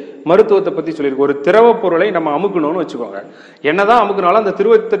சிகிச்சை மருத்துவத்தை பத்தி சொல்லியிருக்கு. ஒரு திரவ பொருளை நம்ம அமுக்கணும்னு வச்சுக்கோங்க, என்னதான் அமுக்குனாலும் அந்த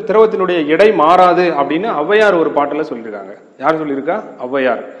திரவத்தினுடைய எடை மாறாது அப்படின்னு ஔவையார் ஒரு பாட்டுல சொல்லியிருக்காங்க. யார் சொல்லியிருக்கா?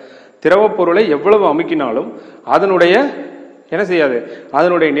 ஔவையார். திரவ பொருளை எவ்வளவு அமுக்கினாலும் அதனுடைய என்ன செய்யாது?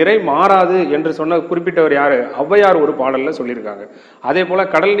 அதனுடைய நிறை மாறாது என்று சொன்ன குறிப்பிட்டவர் யாரு? ஔவையார் ஒரு பாடல்ல சொல்லியிருக்காங்க. அதே போல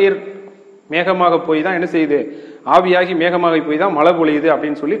கடல் நீர் மேகமாக போய் தான் என்ன செய்யுது? ஆவியாகி மேகமாக போய் தான் மழை பொழியுது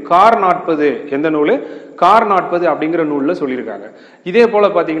அப்படின்னு சொல்லி காரநாற்பது, எந்த நூல்? காரநாற்பது அப்படிங்கிற நூல்ல சொல்லியிருக்காங்க. இதே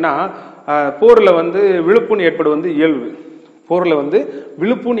போல பாத்தீங்கன்னா போர்ல விழுப்புண் ஏற்படுவது இயல்பு. போர்ல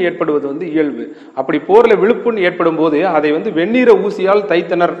விழுப்புண் ஏற்படுவது இயல்பு. அப்படி போர்ல விழுப்புண் ஏற்படும் போது அதை வெந்நீர ஊசியால்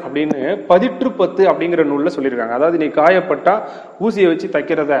தைத்தனர் அப்படின்னு 10 அப்படிங்கிற நூல்ல சொல்லியிருக்காங்க. அதாவது நீ காயப்பட்டா ஊசியை வச்சு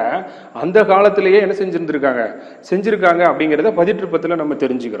தைக்கிறத அந்த காலத்திலேயே என்ன செஞ்சிருக்காங்க அப்படிங்கிறத 10 நம்ம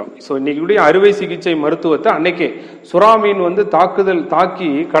தெரிஞ்சுக்கிறோம். ஸோ இன்னைக்கு அறுவை சிகிச்சை மருத்துவத்தை அன்னைக்கே சுறாமீன் தாக்கி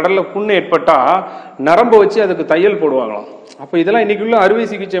கடல்ல புண்ணு ஏற்பட்டா நரம்பு வச்சு அதுக்கு தையல் போடுவாங்களாம். அப்ப இதெல்லாம் இன்னைக்கு உள்ள அறுவை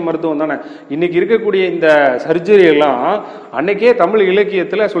சிகிச்சை மருத்துவம் தானே. இன்னைக்கு இருக்கக்கூடிய இந்த சர்ஜரி எல்லாம் அன்னைக்கே தமிழ்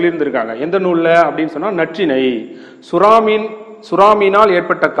இலக்கியத்துல சொல்லியிருந்திருக்காங்க. எந்த நூல்ல அப்படின்னு சொன்னா நற்றிணை. சுறாமீனால்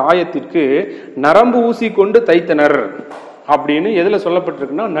ஏற்பட்ட காயத்திற்கு நரம்பு ஊசி கொண்டு தைத்தனர் அப்படின்னு எதுல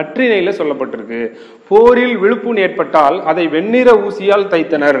சொல்லப்பட்டிருக்குன்னா நற்றிணையில சொல்லப்பட்டிருக்கு. போரில் விழுப்புண் ஏற்பட்டால் அதை வெண்ணிற ஊசியால்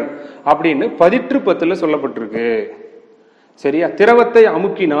தைத்தனர் அப்படின்னு 10 சொல்லப்பட்டிருக்கு. சரியா? திரவத்தை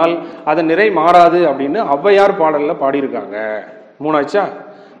அமுக்கினால் அதன் நிறை மாறாது அப்படின்னு ஔவையார் பாடல்ல பாடியிருக்காங்க. 3ஆச்சா?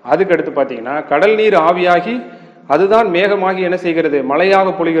 அதுக்கு அடுத்து பாத்தீங்கன்னா கடல் நீர் ஆவியாகி அதுதான் மேகமாகி என்ன செய்கிறது? மழையாக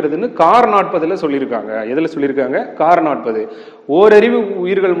பொழிகிறதுன்னு காரநாற்பதுல சொல்லியிருக்காங்க. எதுல சொல்லியிருக்காங்க? காரநாற்பது. ஓரறிவு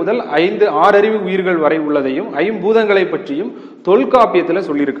உயிர்கள் முதல் 6 அறிவு உயிர்கள் வரை உள்ளதையும் ஐம்பூதங்களை பற்றியும் தொல்காப்பியத்துல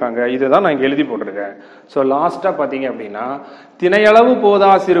சொல்லியிருக்காங்க. இதுதான் நான் இங்க எழுதி போட்டிருக்கேன். ஸோ லாஸ்டா பாத்தீங்க அப்படின்னா திணையளவு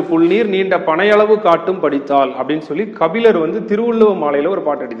போதா சிறு புல்நீர் நீண்ட பனையளவு காட்டும் படித்தால் அப்படின்னு சொல்லி கபிலர் திருவள்ளுவ மாலையில ஒரு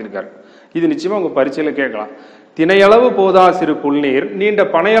பாட்டு எழுதியிருக்காரு. இது நிச்சயமா உங்க பரீட்சையில கேட்கலாம். திணையளவு போதா சிறு புல்நீர் நீண்ட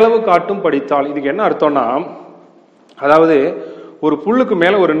பனையளவு காட்டும் படித்தால் இதுக்கு என்ன அர்த்தம்னா, அதாவது ஒரு புல்லுக்கு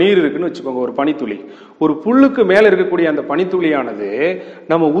மேல ஒரு நீர் இருக்குன்னு வச்சுக்கோங்க, ஒரு பனித்துளி. ஒரு புல்லுக்கு மேல இருக்கக்கூடிய அந்த பனித்துளியானது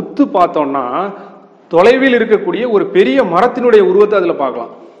நம்ம உத்து பார்த்தோம்னா தொலைவில் இருக்கக்கூடிய ஒரு பெரிய மரத்தினுடைய உருவத்தை அதுல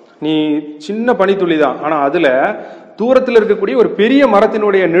பார்க்கலாம். நீ சின்ன பனித்துளி தான், ஆனா அதுல தூரத்தில் இருக்கக்கூடிய ஒரு பெரிய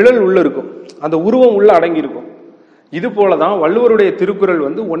மரத்தினுடைய நிழல் உள்ள இருக்கும், அந்த உருவம் உள்ள அடங்கி இருக்கும். இது போலதான் வள்ளுவருடைய திருக்குறள்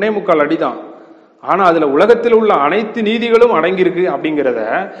 1.25 அடிதான், ஆனா அதுல உலகத்தில் உள்ள அனைத்து நீதிகளும் அடங்கியிருக்கு அப்படிங்கிறத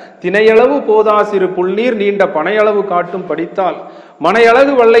திணையளவு போதா சிறு புல்நீர் நீண்ட பனையளவு காட்டும் படித்தால்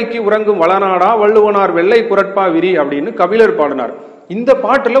மனையளவு வல்லைக்கு உறங்கும் வளநாடா வள்ளுவனார் வெள்ளை குரட்பா விரி அப்படின்னு கபிலர் பாடினார். இந்த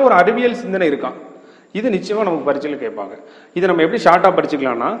பாட்டுல ஒரு அறிவியல் சிந்தனை இருக்கான். இது நிச்சயமா நமக்கு பரீட்சையில கேட்பாங்க. இதை நம்ம எப்படி ஷார்ட்டா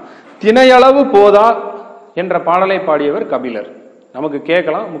படிச்சுக்கலாம்னா, திணையளவு போதா என்ற பாடலை பாடியவர் கபிலர். நமக்கு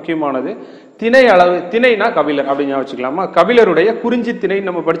கேட்கலாம், முக்கியமானது திணை அளவு. திணைனா கபிலர் அப்படின்னு வச்சுக்கலாமா? கபிலருடைய குறிஞ்சி திணை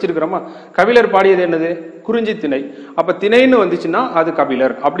நம்ம படிச்சிருக்கிறோமா? கபிலர் பாடியது என்னது? குறிஞ்சி திணை. அப்ப திணைன்னு வந்துச்சுன்னா அது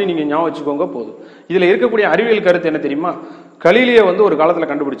கபிலர் அப்படி நீங்க ஞாபகம் வச்சுக்கோங்க போதும். இதுல இருக்கக்கூடிய அறிவியல் கருத்து என்ன தெரியுமா? கலீலியோ ஒரு காலத்துல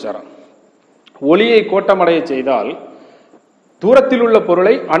கண்டுபிடிச்சாராம், ஒளியை கோட்டமடைய செய்தால் தூரத்தில் உள்ள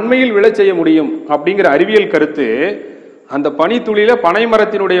பொருளை அண்மையில் விழச் செய்ய முடியும் அப்படிங்கிற அறிவியல் கருத்து அந்த பனித்துளியில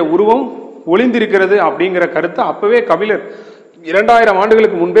பனைமரத்தினுடைய உருவம் ஒளிந்திருக்கிறது அப்படிங்கிற கருத்தை அப்பவே கபிலர் 2000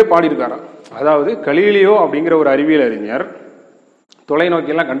 ஆண்டுகளுக்கு முன்பே பாடியிருக்காராம். அதாவது கலீலியோ அப்படிங்கிற ஒரு அறிவியல் அறிஞர்,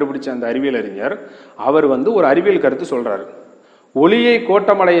 தொலைநோக்கியெல்லாம் கண்டுபிடிச்ச அந்த அறிவியல் அறிஞர், அவர் ஒரு அறிவியல் கருத்து சொல்றாரு. ஒளியை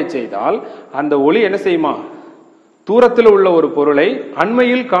கோட்டமடைய செய்தால் அந்த ஒளி என்ன செய்யுமா, தூரத்தில் உள்ள ஒரு பொருளை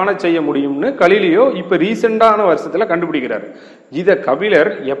அண்மையில் காண செய்ய முடியும்னு கலீலியோ இப்ப ரீசெண்டான வருஷத்துல கண்டுபிடிக்கிறார். இத கபிலர்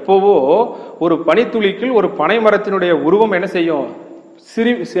எப்பவோ ஒரு பனித்துளிக்குள் ஒரு பனை மரத்தினுடைய உருவம் என்ன செய்யும்,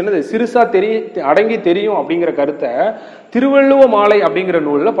 சிறுசா அடங்கி தெரியும் அப்படிங்கிற கருத்தை திருவள்ளுவ மாலை அப்படிங்கிற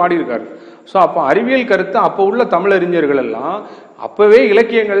நூல்ல பாடியிருக்காரு. ஸோ அப்போ அறிவியல் கருத்தை அப்போ உள்ள தமிழறிஞர்கள் எல்லாம் அப்பவே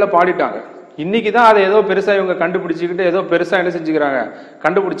இலக்கியங்கள்ல பாடிட்டாங்க. இன்னைக்கு தான் அதை ஏதோ பெருசா இவங்க கண்டுபிடிச்சிக்கிட்டு ஏதோ பெருசா என்ன செஞ்சுக்கிறாங்க,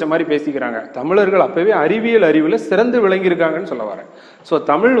 கண்டுபிடிச்ச மாதிரி பேசிக்கிறாங்க. தமிழர்கள் அப்பவே அறிவியல் அறிவுல சிறந்து விளங்கியிருக்காங்கன்னு சொல்ல வரேன். ஸோ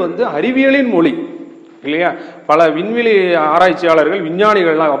தமிழ் அறிவியலின் மொழி இல்லையா. பல விண்வெளி ஆராய்ச்சியாளர்கள்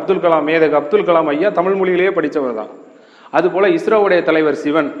விஞ்ஞானிகள்லாம், அப்துல் கலாம், மேதகு அப்துல் கலாம் ஐயா தமிழ் மொழியிலேயே படித்தவர் தான். அதுபோல இஸ்ரோவுடைய தலைவர்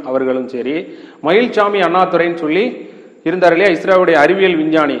சிவன் அவர்களும் சரி, மயில்சாமி அண்ணாதுரைன்னு சொல்லி இருந்தார் இல்லையா, இஸ்ரோவுடைய அறிவியல்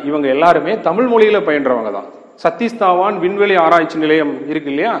விஞ்ஞானி, இவங்க எல்லாருமே தமிழ் மொழியில பயின்றவங்க தான். சதீஷ் தவான் விண்வெளி ஆராய்ச்சி நிலையம்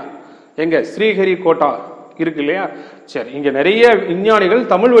இருக்கு இல்லையா, எங்க ஸ்ரீஹரிகோட்டா இருக்கு இல்லையா, சரி, இங்க நிறைய விஞ்ஞானிகள்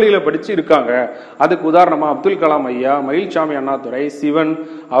தமிழ் வழியில படிச்சு இருக்காங்க. அதுக்கு உதாரணமா அப்துல் கலாம் ஐயா, மயில்சாமி அண்ணாதுரை, சிவன்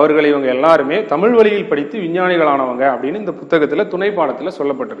அவர்கள் இவங்க எல்லாருமே தமிழ் வழியில் படித்து விஞ்ஞானிகளானவங்க அப்படின்னு இந்த புத்தகத்துல துணைப்பாடத்துல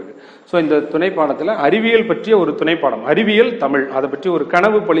சொல்லப்பட்டிருக்கு. ஸோ இந்த துணைப்பாடத்துல அறிவியல் பற்றிய ஒரு துணைப்பாடம், அறிவியல் தமிழ், அதை பற்றி ஒரு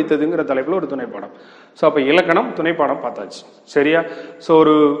கனவு பழித்ததுங்கிற தலைப்புல ஒரு துணைப்பாடம். ஸோ அப்ப இலக்கணம் துணைப்பாடம் பார்த்தாச்சு சரியா. ஸோ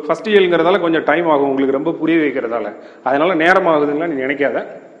ஒரு ஃபர்ஸ்ட் இயல்ங்கிறதால கொஞ்சம் டைம் ஆகும் உங்களுக்கு ரொம்ப புரிய வைக்கிறதால, அதனால நேரம் ஆகுதுங்களா நீ நினைக்காத.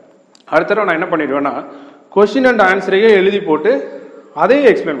 அடுத்த தடவை நான் என்ன பண்ணிடுவேன்னா கொஸ்டின் அண்ட் ஆன்சரையே எழுதி போட்டு அதையே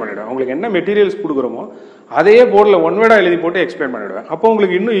எக்ஸ்பிளைன் பண்ணிவிடுவேன். உங்களுக்கு என்ன மெட்டீரியல்ஸ் கொடுக்குறோமோ அதையே போர்டில் ஒன் வேர்டாக எழுதி போட்டு எக்ஸ்பிளைன் பண்ணிவிடுவேன். அப்போ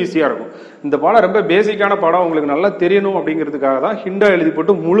உங்களுக்கு இன்னும் ஈஸியாக இருக்கும். இந்த பாடம் ரொம்ப பேசிக்கான பாடம், உங்களுக்கு நல்லா தெரியணும் அப்படிங்கிறதுக்காக தான் ஹிண்டாக எழுதி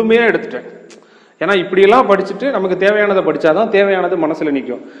போட்டு முழுமையாக எடுத்துட்டேன். ஏன்னா இப்படியெல்லாம் படிச்சுட்டு நமக்கு தேவையானதை படித்தாதான் தேவையானது மனசில்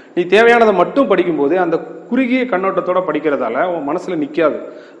நிற்கும். நீ தேவையானதை மட்டும் படிக்கும்போது அந்த குறுகிய கண்ணோட்டத்தோட படிக்கிறதால உன் மனசில் நிற்காது.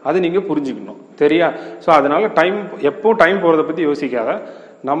 அது நீங்கள் புரிஞ்சுக்கணும் சரியா. ஸோ அதனால எப்போ டைம் போகிறத பற்றி யோசிக்காத,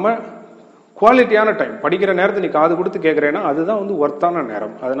 நம்ம குவாலிட்டியான டைம் படிக்கிற நேரத்தை நீ காது கொடுத்து கேட்குறேன்னா அதுதான் ஒர்த்தான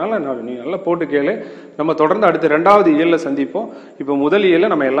நேரம். அதனால நீ நல்லா போட்டு கேளு. நம்ம தொடர்ந்து அடுத்த 2வது இயல்ல சந்திப்போம். இப்போ முதல் இயல்ல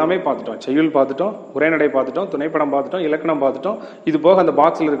நம்ம எல்லாமே பார்த்துட்டோம். செய்யுள் பார்த்துட்டோம், உரைநடை பார்த்துட்டோம், துணைப்படம் பார்த்துட்டோம், இலக்கணம் பார்த்துட்டோம். இது போக அந்த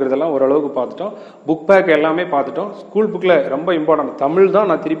பாக்ஸில் இருக்கிறதெல்லாம் ஓரளவுக்கு பார்த்துட்டோம். புக் பேக் எல்லாமே பார்த்துட்டோம். ஸ்கூல் புக்கில் ரொம்ப இம்பார்ட்டன்ட் தமிழ் தான்.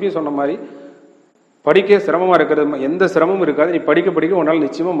 நான் திருப்பி சொன்ன மாதிரி படிக்க சிரமமாக இருக்கிறது எந்த சிரமமும் இருக்காது. நீ படிக்க உன்னால்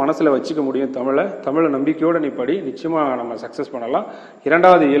நிச்சயமாக மனசில் வச்சுக்க முடியும். தமிழை நம்பிக்கையோடு நீ படி, நிச்சயமாக நம்ம சக்ஸஸ் பண்ணலாம்.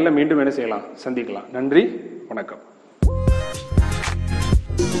 2வது இயல்ல மீண்டும் என்ன செய்யலாம், சந்திக்கலாம். நன்றி, வணக்கம்.